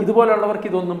അലി, ഇതുപോലുള്ളവർക്ക്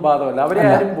ഇതൊന്നും ബാധമല്ല. അവരെ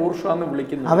ആരും ബൂർഷാന്ന്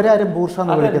വിളിക്കുന്നത്.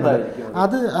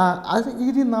 അത്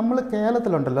ഇനി നമ്മൾ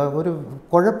കേരളത്തിലുണ്ടല്ലോ ഒരു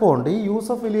കുഴപ്പമുണ്ട്. ഈ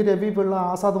യൂസഫ് അലി, രവി പിള്ള,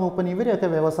 ആസാദ് മൂപ്പൻ ഇവരെയൊക്കെ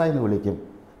വ്യവസായി എന്ന് വിളിക്കും.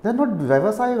 They not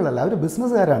വ്യവസായികളല്ല, our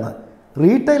ബിസിനസ്സുകാരാണ്,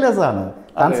 റീറ്റെയിലേഴ്സാണ്,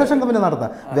 construction company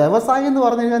നടത്താം. വ്യവസായി എന്ന്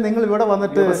പറഞ്ഞു കഴിഞ്ഞാൽ നിങ്ങൾ ഇവിടെ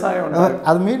വന്നിട്ട്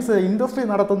അത് മീൻസ് ഇൻഡസ്ട്രി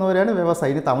നടത്തുന്നവരാണ്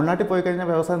വ്യവസായി. ഇനി തമിഴ്നാട്ടിൽ പോയി കഴിഞ്ഞാൽ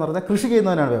വ്യവസായം എന്ന് പറഞ്ഞാൽ കൃഷി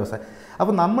ചെയ്യുന്നവരാണ് വ്യവസായം.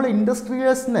 അപ്പോൾ നമ്മൾ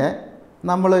ഇൻഡസ്ട്രിയേഴ്സിനെ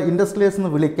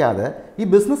എന്ന് വിളിക്കാതെ ഈ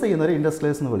ബിസിനസ് ചെയ്യുന്നവരെ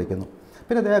ഇൻഡസ്ട്രിയേഴ്സ് എന്ന് വിളിക്കുന്നു.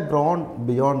 പിന്നെ they are grown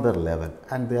beyond there level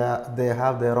and they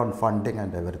have their own funding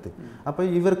and everything. അപ്പോൾ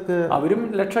ഇവർക്ക് അവരും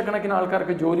ലക്ഷക്കണക്കിന്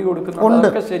ആൾക്കാർക്ക് ജോലി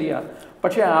കൊടുക്കുന്നുണ്ട്, ശരിയാണ്.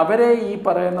 പക്ഷേ അവരെ ഈ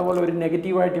പറയുന്ന പോലെ ഒരു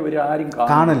നെഗറ്റീവായിട്ട് ഇവർ ആരും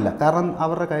കാണില്ല. കാരണം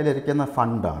അവരുടെ കയ്യിലിരിക്കുന്ന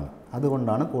ഫണ്ടാണ്,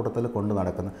 അതുകൊണ്ടാണ് കൂട്ടത്തിൽ കൊണ്ട്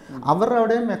നടക്കുന്നത്. അവരുടെ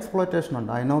അവിടെയും എക്സ്പ്ലോയിറ്റേഷൻ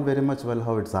ഉണ്ട്. I know very much well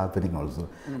how it's happening also.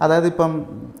 അതായത് ഇപ്പം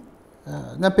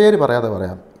ഞാൻ പേര് പറയാതെ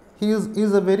പറയാം.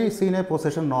 Is A very senior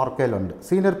position നോർക്കയിലുണ്ട്,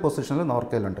 senior പൊസിഷനിൽ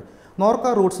നോർക്കയിലുണ്ട്. നോർക്ക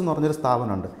റൂട്ട്സ് എന്ന് പറഞ്ഞൊരു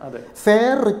സ്ഥാപനമുണ്ട്.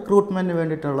 ഫെയർ റിക്രൂട്ട്മെൻറ്റിന്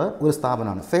വേണ്ടിയിട്ടുള്ള ഒരു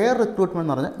സ്ഥാപനമാണ്. ഫെയർ റിക്രൂട്ട്മെൻറ്റ്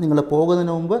എന്ന് പറഞ്ഞാൽ നിങ്ങൾ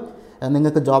പോകുന്നതിന് മുമ്പ്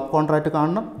നിങ്ങൾക്ക് ജോബ് കോൺട്രാക്റ്റ്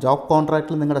കാണണം, ജോബ്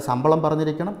കോൺട്രാക്റ്റിൽ നിങ്ങളുടെ ശമ്പളം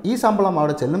പറഞ്ഞിരിക്കണം, ഈ ശമ്പളം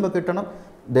അവിടെ ചെല്ലുമ്പോൾ കിട്ടണം,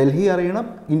 ഡൽഹി അറിയണം,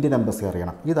 ഇന്ത്യൻ എംബസി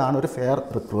അറിയണം. ഇതാണ് ഒരു ഫെയർ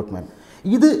റിക്രൂട്ട്മെൻറ്റ്.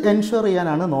 ഇത് എൻഷുർ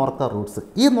ചെയ്യാനാണ് നോർക്ക റൂട്ട്സ്.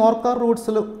 ഈ നോർക്ക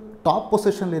റൂട്ട്സിൽ ടോപ്പ്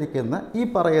പൊസിഷനിലിരിക്കുന്ന ഈ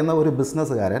പറയുന്ന ഒരു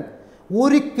ബിസിനസ്സുകാരൻ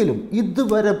ഒരിക്കലും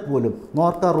ഇതുവരെ പോലും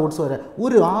നോർക്ക റൂട്ട്സ് വരെ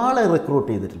ഒരു ആളെ റിക്രൂട്ട്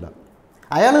ചെയ്തിട്ടില്ല.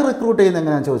 അയാൾ റിക്രൂട്ട് ചെയ്യുന്നത്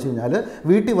എങ്ങനെയാണെന്ന് ചോദിച്ചു കഴിഞ്ഞാൽ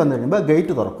വീട്ടിൽ വന്നു കഴിയുമ്പോൾ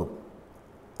ഗേറ്റ് തുറക്കും,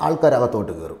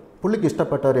 ആൾക്കാരകത്തോട്ട് കയറും, പുള്ളിക്ക്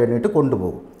ഇഷ്ടപ്പെട്ടവരെ എണ്ണീട്ട്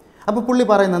കൊണ്ടുപോകും. അപ്പോൾ പുള്ളി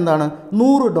പറയുന്നത് എന്താണ്,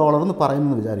 $100 എന്ന്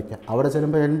പറയുമെന്ന് വിചാരിക്കുക. അവിടെ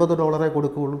ചെല്ലുമ്പോൾ $80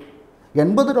 കൊടുക്കുകയുള്ളൂ.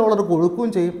 $80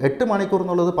 കൊടുക്കുകയും ചെയ്യും, 8 മണിക്കൂർ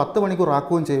എന്നുള്ളത് 10 മണിക്കൂർ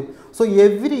ആക്കുകയും ചെയ്യും. സോ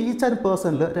ഈച്ച് ആൻഡ്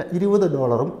പേഴ്സണിൽ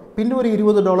 $20, പിന്നെ ഒരു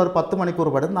 $20 10 മണിക്കൂർ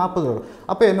പടും $40.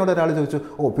 അപ്പോൾ എന്നോട് ഒരാൾ ചോദിച്ചു,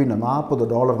 പിന്നെ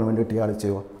 $40 വേണ്ടിയിട്ട് ഇയാൾ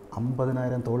ചെയ്യുമോ?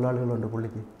 50,000 തൊഴിലാളികളുണ്ട്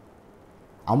പുള്ളിക്ക്.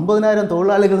 50,000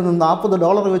 തൊഴിലാളികളിൽ നിന്ന്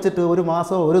 $40 വെച്ചിട്ട് ഒരു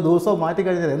മാസമോ ഒരു ദിവസമോ മാറ്റി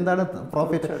കഴിഞ്ഞാൽ എന്താണ്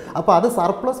പ്രോഫിറ്റ്? അപ്പോൾ അത്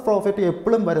സർപ്ലസ് പ്രോഫിറ്റ്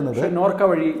എപ്പോഴും വരുന്നത് നോർക്ക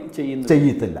വഴി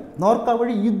ചെയ്യത്തില്ല. നോർക്ക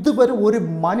വഴി ഇതുവരെ ഒരു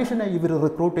മനുഷ്യനെ ഇവർ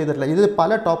റിക്രൂട്ട് ചെയ്തിട്ടില്ല. ഇത്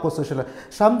പല ടോപ്പ് പൊസിഷനിൽ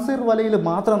ഷംസീർ വലയിൽ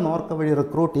മാത്രം നോർക്ക വഴി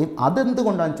റിക്രൂട്ട് ചെയ്യും.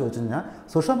 അതെന്തുകൊണ്ടാണെന്ന് ചോദിച്ചു കഴിഞ്ഞാൽ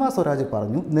സുഷമ സ്വരാജ്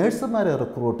പറഞ്ഞു, നേഴ്സുമാരെ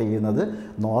റിക്രൂട്ട് ചെയ്യുന്നത്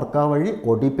നോർക്ക വഴി,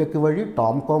 ഒഡിപെക് വഴി,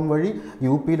 ടോംകോം വഴി,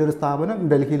 UP-യിലൊരു സ്ഥാപനം,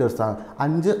 ഡൽഹിയിലൊരു സ്ഥാപനം,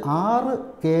 5-6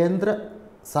 കേന്ദ്ര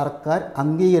സർക്കാർ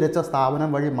അംഗീകരിച്ച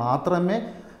സ്ഥാപനം വഴി മാത്രമേ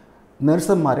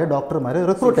നഴ്സുമാരെ ഡോക്ടർമാരെ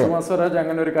റിക്രൂട്ട്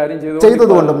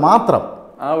ചെയ്തതുകൊണ്ട് മാത്രം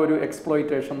ആ ഒരു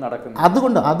എക്സ്പ്ലോയിറ്റേഷൻ നടക്കുന്നു.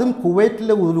 അതുകൊണ്ട് അതും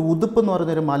കുവൈറ്റിലെ ഒരു ഉതുപ്പ് എന്ന്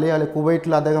പറഞ്ഞൊരു മലയാളി,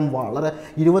 കുവൈറ്റിൽ അദ്ദേഹം വളരെ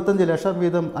 25 ലക്ഷം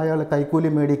വീതം അയാൾ കൈക്കൂലി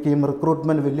മേടിക്കുകയും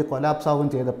റിക്രൂട്ട്മെൻറ്റ് വലിയ കൊലാപ്സ് ആവുകയും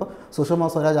ചെയ്തപ്പോൾ സുഷമ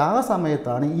സ്വരാജ് ആ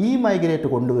സമയത്താണ് ഈ മൈഗ്രേറ്റ്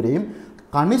കൊണ്ടുവരികയും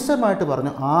കണിശമായിട്ട്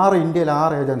പറഞ്ഞു 6 ഇന്ത്യയിൽ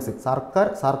 6 ഏജൻസി,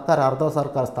 സർക്കാർ അർദ്ധ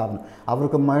സർക്കാർ സ്ഥാപനം,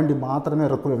 അവർക്ക് വേണ്ടി മാത്രമേ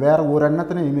വേറെ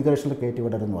ഒരെണ്ണത്തിനും ഇമിഗ്രേഷനിൽ കയറ്റി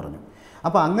വിടരുതെന്ന് പറഞ്ഞു.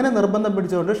 അപ്പോൾ അങ്ങനെ നിർബന്ധം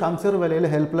പിടിച്ചുകൊണ്ട് ഷംസീർ വലയിൽ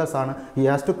ഹെൽപ്ലെസ് ആണ്. He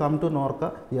has to come to Norka,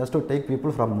 he has to take people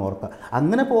from Norka.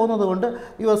 അങ്ങനെ പോകുന്നത് കൊണ്ട്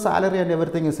your salary and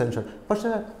everything is ensured.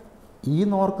 പക്ഷേ ഈ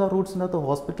നോർക്ക റൂട്ട്സിനകത്ത്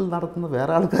ഹോസ്പിറ്റൽ നടത്തുന്ന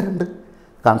വേറെ ആൾക്കാരുണ്ട്,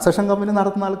 കൺസ്ട്രക്ഷൻ കമ്പനി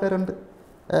നടത്തുന്ന ആൾക്കാരുണ്ട്,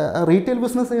 റീറ്റെയിൽ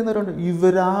ബിസിനസ് ചെയ്യുന്നവരുണ്ട്.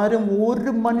 ഇവരാരും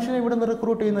ഒരു മനുഷ്യനെ ഇവിടെ നിന്ന്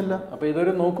റിക്രൂട്ട് ചെയ്യുന്നില്ല. അപ്പോൾ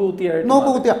ഇതൊരു നോക്കുകുത്തിയായിട്ട്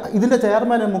നോക്കുകുത്തിയ ഇതിൻ്റെ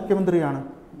ചെയർമാൻ മുഖ്യമന്ത്രിയാണ്.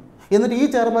 എന്നിട്ട് ഈ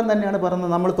ചെയർമാൻ തന്നെയാണ്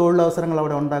പറയുന്നത് നമ്മൾ തൊഴിലവസരങ്ങൾ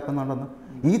അവിടെ ഉണ്ടാക്കുന്നുണ്ടെന്ന്.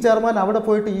 ഈ ചെയർമാൻ അവിടെ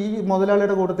പോയിട്ട് ഈ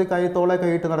മുതലാളിയുടെ കൂട്ടത്തിൽ തോളെ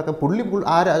കൈയിട്ട് നടക്കുക.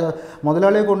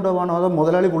 മുതലാളിയെ കൊണ്ടുപോകണോ അതോ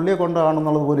മുതലാളി പുള്ളിയെ കൊണ്ടുപോകണോ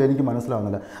എന്നുള്ളത് പോലും എനിക്ക്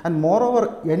മനസ്സിലാവുന്നില്ല. ആൻഡ് മോർ ഓവർ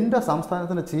എൻ്റെ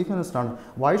സംസ്ഥാനത്തിൻ്റെ chief മിനിസ്റ്ററാണ്.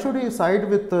 Why should you side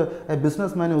with a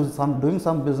business man who is doing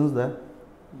some business there?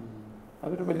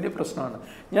 അതൊരു വലിയ പ്രശ്നമാണ്.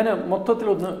 ഞാൻ മൊത്തത്തിൽ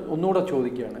ഒന്നുകൂടെ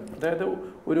ചോദിക്കുകയാണ്. അതായത്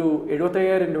ഒരു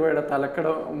 75,000 രൂപയുടെ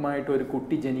തലക്കടമായിട്ട് ഒരു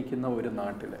കുട്ടി ജനിക്കുന്ന ഒരു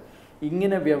നാട്ടിൽ,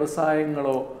 ഇങ്ങനെ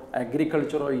വ്യവസായങ്ങളോ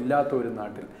അഗ്രികൾച്ചറോ ഇല്ലാത്ത ഒരു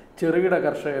നാട്ടിൽ, ചെറുകിട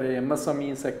കർഷകർ, MSME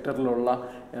സെക്ടറിലുള്ള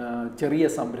ചെറിയ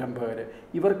സംരംഭകർ,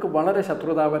 ഇവർക്ക് വളരെ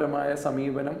ശത്രുതാപരമായ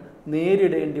സമീപനം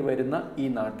നേരിടേണ്ടി വരുന്ന ഈ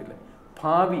നാട്ടിൽ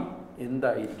ഭാവി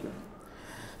എന്തായിരിക്കും?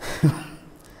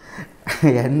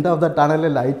 എൻഡ് ഓഫ് ദ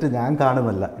ടണലിൽ ലൈറ്റ് ഞാൻ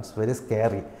കാണുന്നില്ല. It's very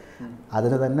scary.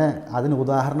 അതിന്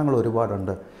ഉദാഹരണങ്ങൾ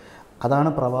ഒരുപാടുണ്ട്. അതാണ്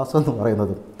പ്രവാസം എന്ന്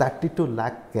പറയുന്നത്. 32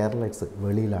 lakh കേരളൈറ്റ്സ്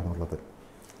വെളിയിലാണുള്ളത്.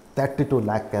 32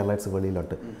 lakh Keralites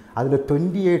വെളിയിലുണ്ട്. അതിൽ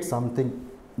 28 സംതിങ്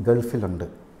ഗൾഫിലുണ്ട്.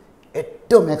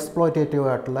 ഏറ്റവും എക്സ്പ്ലോയിറ്റേറ്റീവ്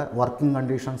ആയിട്ടുള്ള വർക്കിംഗ്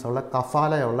കണ്ടീഷൻസ് ഉള്ള,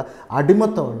 കഫാലയുള്ള,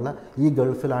 അടിമത്തമുള്ള ഈ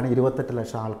ഗൾഫിലാണ് 28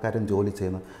 ലക്ഷം ആൾക്കാരും ജോലി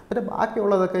ചെയ്യുന്നത്. പിന്നെ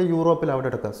ബാക്കിയുള്ളതൊക്കെ യൂറോപ്പിൽ അവിടെ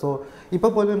എടുക്കുക. സോ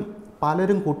ഇപ്പോൾ പോലും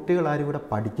പലരും കുട്ടികളാരും ഇവിടെ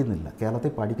പഠിക്കുന്നില്ല,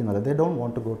 കേരളത്തിൽ പഠിക്കുന്നില്ല. They don't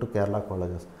want to go to Kerala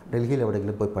colleges. ഡൽഹിയിൽ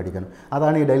എവിടെയെങ്കിലും പോയി പഠിക്കണം.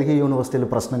 അതാണ് ഈ ഡൽഹി യൂണിവേഴ്സിറ്റിയിൽ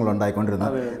പ്രശ്നങ്ങൾ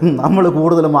ഉണ്ടായിക്കൊണ്ടിരുന്നത്. നമ്മൾ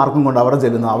കൂടുതൽ മാർക്കും കൊണ്ട് അവിടെ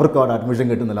ചെല്ലുന്നു, അവർക്ക് അവിടെ അഡ്മിഷൻ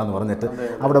കിട്ടുന്നില്ല എന്ന് പറഞ്ഞിട്ട്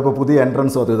അവിടെ ഇപ്പോൾ പുതിയ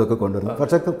എൻട്രൻസോ അതും ഇതൊക്കെ കൊണ്ടുവരുന്നു.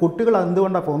 പക്ഷേ കുട്ടികൾ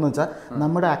എന്തുകൊണ്ടാണ് പോകുന്നത് വെച്ചാൽ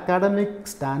നമ്മുടെ അക്കാഡമിക്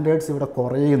സ്റ്റാൻഡേർഡ്സ് ഇവിടെ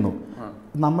കുറയുന്നു.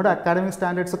 നമ്മുടെ അക്കാഡമിക്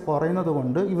സ്റ്റാൻഡേർഡ്സ് കുറയുന്നത്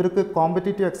കൊണ്ട് ഇവർക്ക്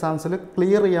കോമ്പറ്റേറ്റീവ് എക്സാംസിൽ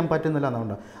ക്ലിയർ ചെയ്യാൻ പറ്റുന്നില്ല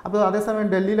എന്നുണ്ട്. അപ്പോൾ അതേസമയം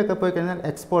ഡൽഹിയിലൊക്കെ പോയി കഴിഞ്ഞാൽ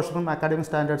എക്സ്പോഷറും അക്കാഡമിക്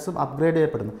സ്റ്റാൻഡേർഡ്സും അപ്ഗ്രേഡ്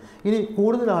ചെയ്യപ്പെടുന്നു. ഇനി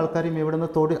കൂടുതൽ ആൾക്കാരും ഇവിടെ നിന്ന്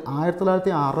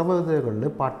 1960-കളിൽ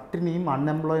പട്ടിണിയും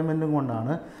അൺഎംപ്ലോയ്മെൻറ്റും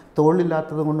കൊണ്ടാണ്,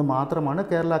 തൊഴിലില്ലാത്തത് കൊണ്ട് മാത്രമാണ്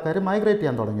കേരളക്കാർ മൈഗ്രേറ്റ്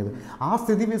ചെയ്യാൻ തുടങ്ങിയത്. ആ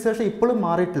സ്ഥിതിവിശേഷം ഇപ്പോഴും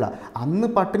മാറിയിട്ടില്ല. അന്ന്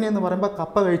പട്ടിണി എന്ന് പറയുമ്പോൾ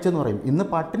കപ്പ കഴിച്ചെന്ന് പറയും. ഇന്ന്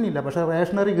പട്ടിണിയില്ല, പക്ഷേ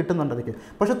റേഷനറി കിട്ടുന്നുണ്ട് അതിക്ക്.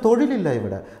 പക്ഷേ തൊഴിലില്ല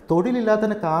ഇവിടെ.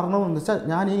 തൊഴിലില്ലാത്തതിന് കാരണമെന്ന് വെച്ചാൽ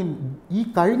ഞാൻ ഈ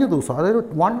കഴിഞ്ഞ ദിവസം, അതായത്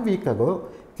 1 week ago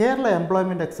Kerala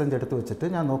employment exchange എടുത്ത് വെച്ചിട്ട്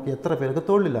ഞാൻ നോക്കി എത്ര പേർക്ക്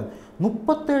തൊഴിലില്ല.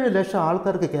 37 ലക്ഷം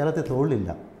ആൾക്കാർക്ക് കേരളത്തിൽ തൊഴിലില്ല.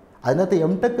 അതിനകത്ത്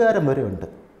എംടെക്കുകാരൻ വരെ ഉണ്ട്.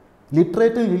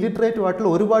 ലിറ്ററേറ്റും ഇല്ലിറ്ററേറ്റും ആയിട്ടുള്ള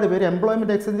ഒരുപാട് പേര്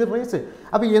എംപ്ലോയ്മെൻറ്റ് എക്സ്ചേഞ്ച് റേസ്.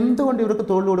 അപ്പോൾ എന്തുകൊണ്ട് ഇവർക്ക്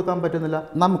തൊഴിൽ കൊടുക്കാൻ പറ്റുന്നില്ല?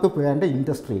 നമുക്ക് വേണ്ട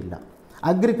ഇൻഡസ്ട്രി ഇല്ല,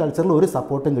 അഗ്രികൾച്ചറിൽ ഒരു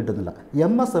സപ്പോർട്ടും കിട്ടുന്നില്ല,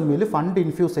 MSMEയിൽ ഫണ്ട്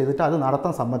ഇൻഫ്യൂസ് ചെയ്തിട്ട് അത്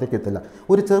നടത്താൻ സമ്മതിക്കത്തില്ല.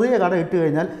 ഒരു ചെറിയ കട ഇട്ട്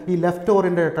കഴിഞ്ഞാൽ ഈ ലെഫ്റ്റ്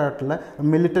ഓറിയൻറ്റഡ് ആയിട്ടുള്ള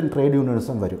മിലിറ്റൻറ്റ് ട്രേഡ്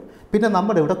യൂണിയനിസം വരും. പിന്നെ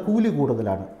നമ്മുടെ ഇവിടെ കൂലി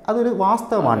കൂടുതലാണ്, അതൊരു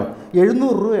വാസ്തവമാണ്.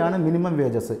 700 രൂപയാണ് മിനിമം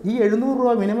വേജസ്. ഈ 700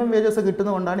 രൂപ മിനിമം വേജസ്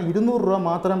കിട്ടുന്നതുകൊണ്ടാണ് 200 രൂപ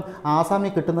മാത്രം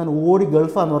ആസാമിൽ കിട്ടുന്നതിന് ഓടി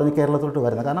ഗൾഫാന്ന് പറഞ്ഞ് കേരളത്തോട്ട്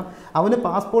വരുന്നത്. കാരണം അവന്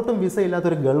പാസ്പോർട്ടും വിസ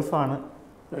ഇല്ലാത്തൊരു ഗൾഫാണ്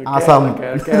ആസാം,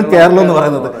 കേരളം എന്ന്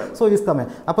പറയുന്നത്. So is coming.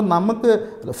 അപ്പം നമുക്ക്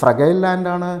ഫ്രഗൈൽ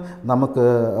ലാൻഡാണ്, നമുക്ക്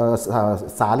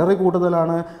സാലറി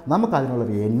കൂടുതലാണ്, നമുക്ക്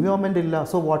അതിനുള്ളൊരു എൻവയോൺമെൻറ്റ് ഇല്ല.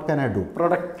 So what can I do?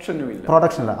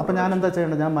 പ്രൊഡക്ഷനില്ല. അപ്പം ഞാൻ എന്താ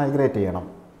ചെയ്യേണ്ടത്? ഞാൻ മൈഗ്രേറ്റ് ചെയ്യണം.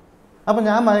 അപ്പോൾ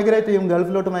ഞാൻ മൈഗ്രേറ്റ് ചെയ്യും,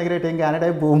 ഗൾഫിലോട്ട് മൈഗ്രേറ്റ് ചെയ്യും,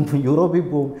 കാനഡയിൽ പോവും, യൂറോപ്പിൽ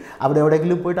പോവും. അവിടെ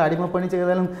എവിടെയെങ്കിലും പോയിട്ട് അടിമപ്പണി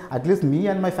ചെയ്താലും at least me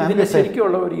and my family.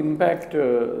 ശരിക്കുള്ള ഒരു ഇമ്പാക്റ്റ്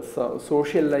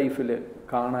സോഷ്യൽ ലൈഫിൽ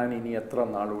കാണാൻ ഇനി എത്ര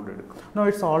നാളുകൂടെ എടുക്കും? നോ,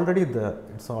 ഇറ്റ്സ് ഓൾറെഡി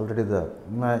ദ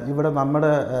ഇവിടെ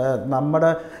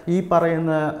നമ്മുടെ ഈ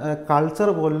പറയുന്ന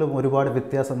കൾച്ചർ പോലും ഒരുപാട്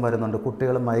വ്യത്യാസം വരുന്നുണ്ട്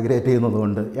കുട്ടികൾ മൈഗ്രേറ്റ്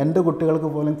ചെയ്യുന്നതുകൊണ്ട്. എൻ്റെ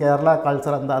കുട്ടികൾക്ക് പോലും കേരള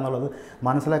കൾച്ചർ എന്താണെന്നുള്ളത്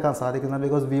മനസ്സിലാക്കാൻ സാധിക്കുന്നത്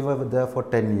because we were there for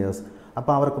 10 years.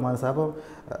 അപ്പോൾ അവർക്ക് മനസ്സിലാവും. അപ്പോൾ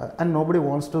and nobody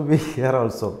wants to B here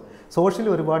also. Socially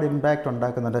ഒരുപാട് ഇമ്പാക്റ്റ്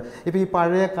ഉണ്ടാക്കുന്നുണ്ട്. ഇപ്പോൾ ഈ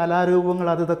പഴയ കലാരൂപങ്ങൾ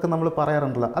ഇതൊക്കെ നമ്മൾ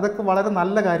പറയാറുണ്ടല്ലോ, അതൊക്കെ വളരെ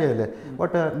നല്ല കാര്യമല്ലേ.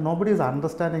 But nobody is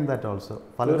understanding that also.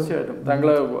 തീർച്ചയായിട്ടും താങ്കൾ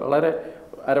വളരെ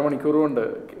അരമണിക്കൂർ കൊണ്ട്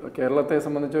കേരളത്തെ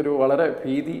സംബന്ധിച്ച് ഒരു വളരെ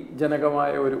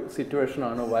ഭീതിജനകമായ ഒരു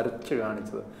സിറ്റുവേഷനാണ് വരച്ച്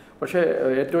കാണിച്ചത്. പക്ഷേ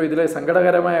ഏറ്റവും ഇതിലെ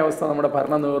സങ്കടകരമായ അവസ്ഥ നമ്മുടെ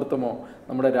ഭരണ നേതൃത്വമോ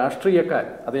നമ്മുടെ രാഷ്ട്രീയക്കാർ,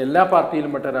 അത് എല്ലാ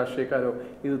പാർട്ടിയിലും പെട്ട രാഷ്ട്രീയക്കാരോ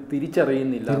ഇത്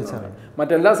തിരിച്ചറിയുന്നില്ല.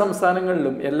 മറ്റെല്ലാ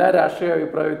സംസ്ഥാനങ്ങളിലും എല്ലാ രാഷ്ട്രീയ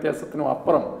അഭിപ്രായ വ്യത്യാസത്തിനും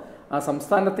അപ്പുറം ആ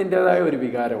സംസ്ഥാനത്തിൻ്റെതായ ഒരു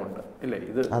വികാരമുണ്ട് ഇല്ലേ,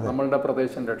 ഇത് നമ്മളുടെ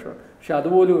പ്രദേശം രക്ഷ, പക്ഷെ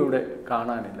അതുപോലും ഇവിടെ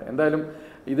കാണാനില്ല. എന്തായാലും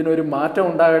ഇതിനൊരു മാറ്റം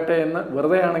ഉണ്ടാകട്ടെ എന്ന്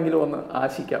വെറുതെ ആണെങ്കിലും ഒന്ന്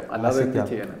ആശിക്കാം, അല്ലാതെ എന്ത്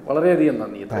ചെയ്യാൻ. വളരെയധികം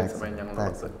നന്ദി ഇത്രയും സമയം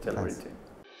ഞങ്ങളോട് ചെലവഴിച്ച്.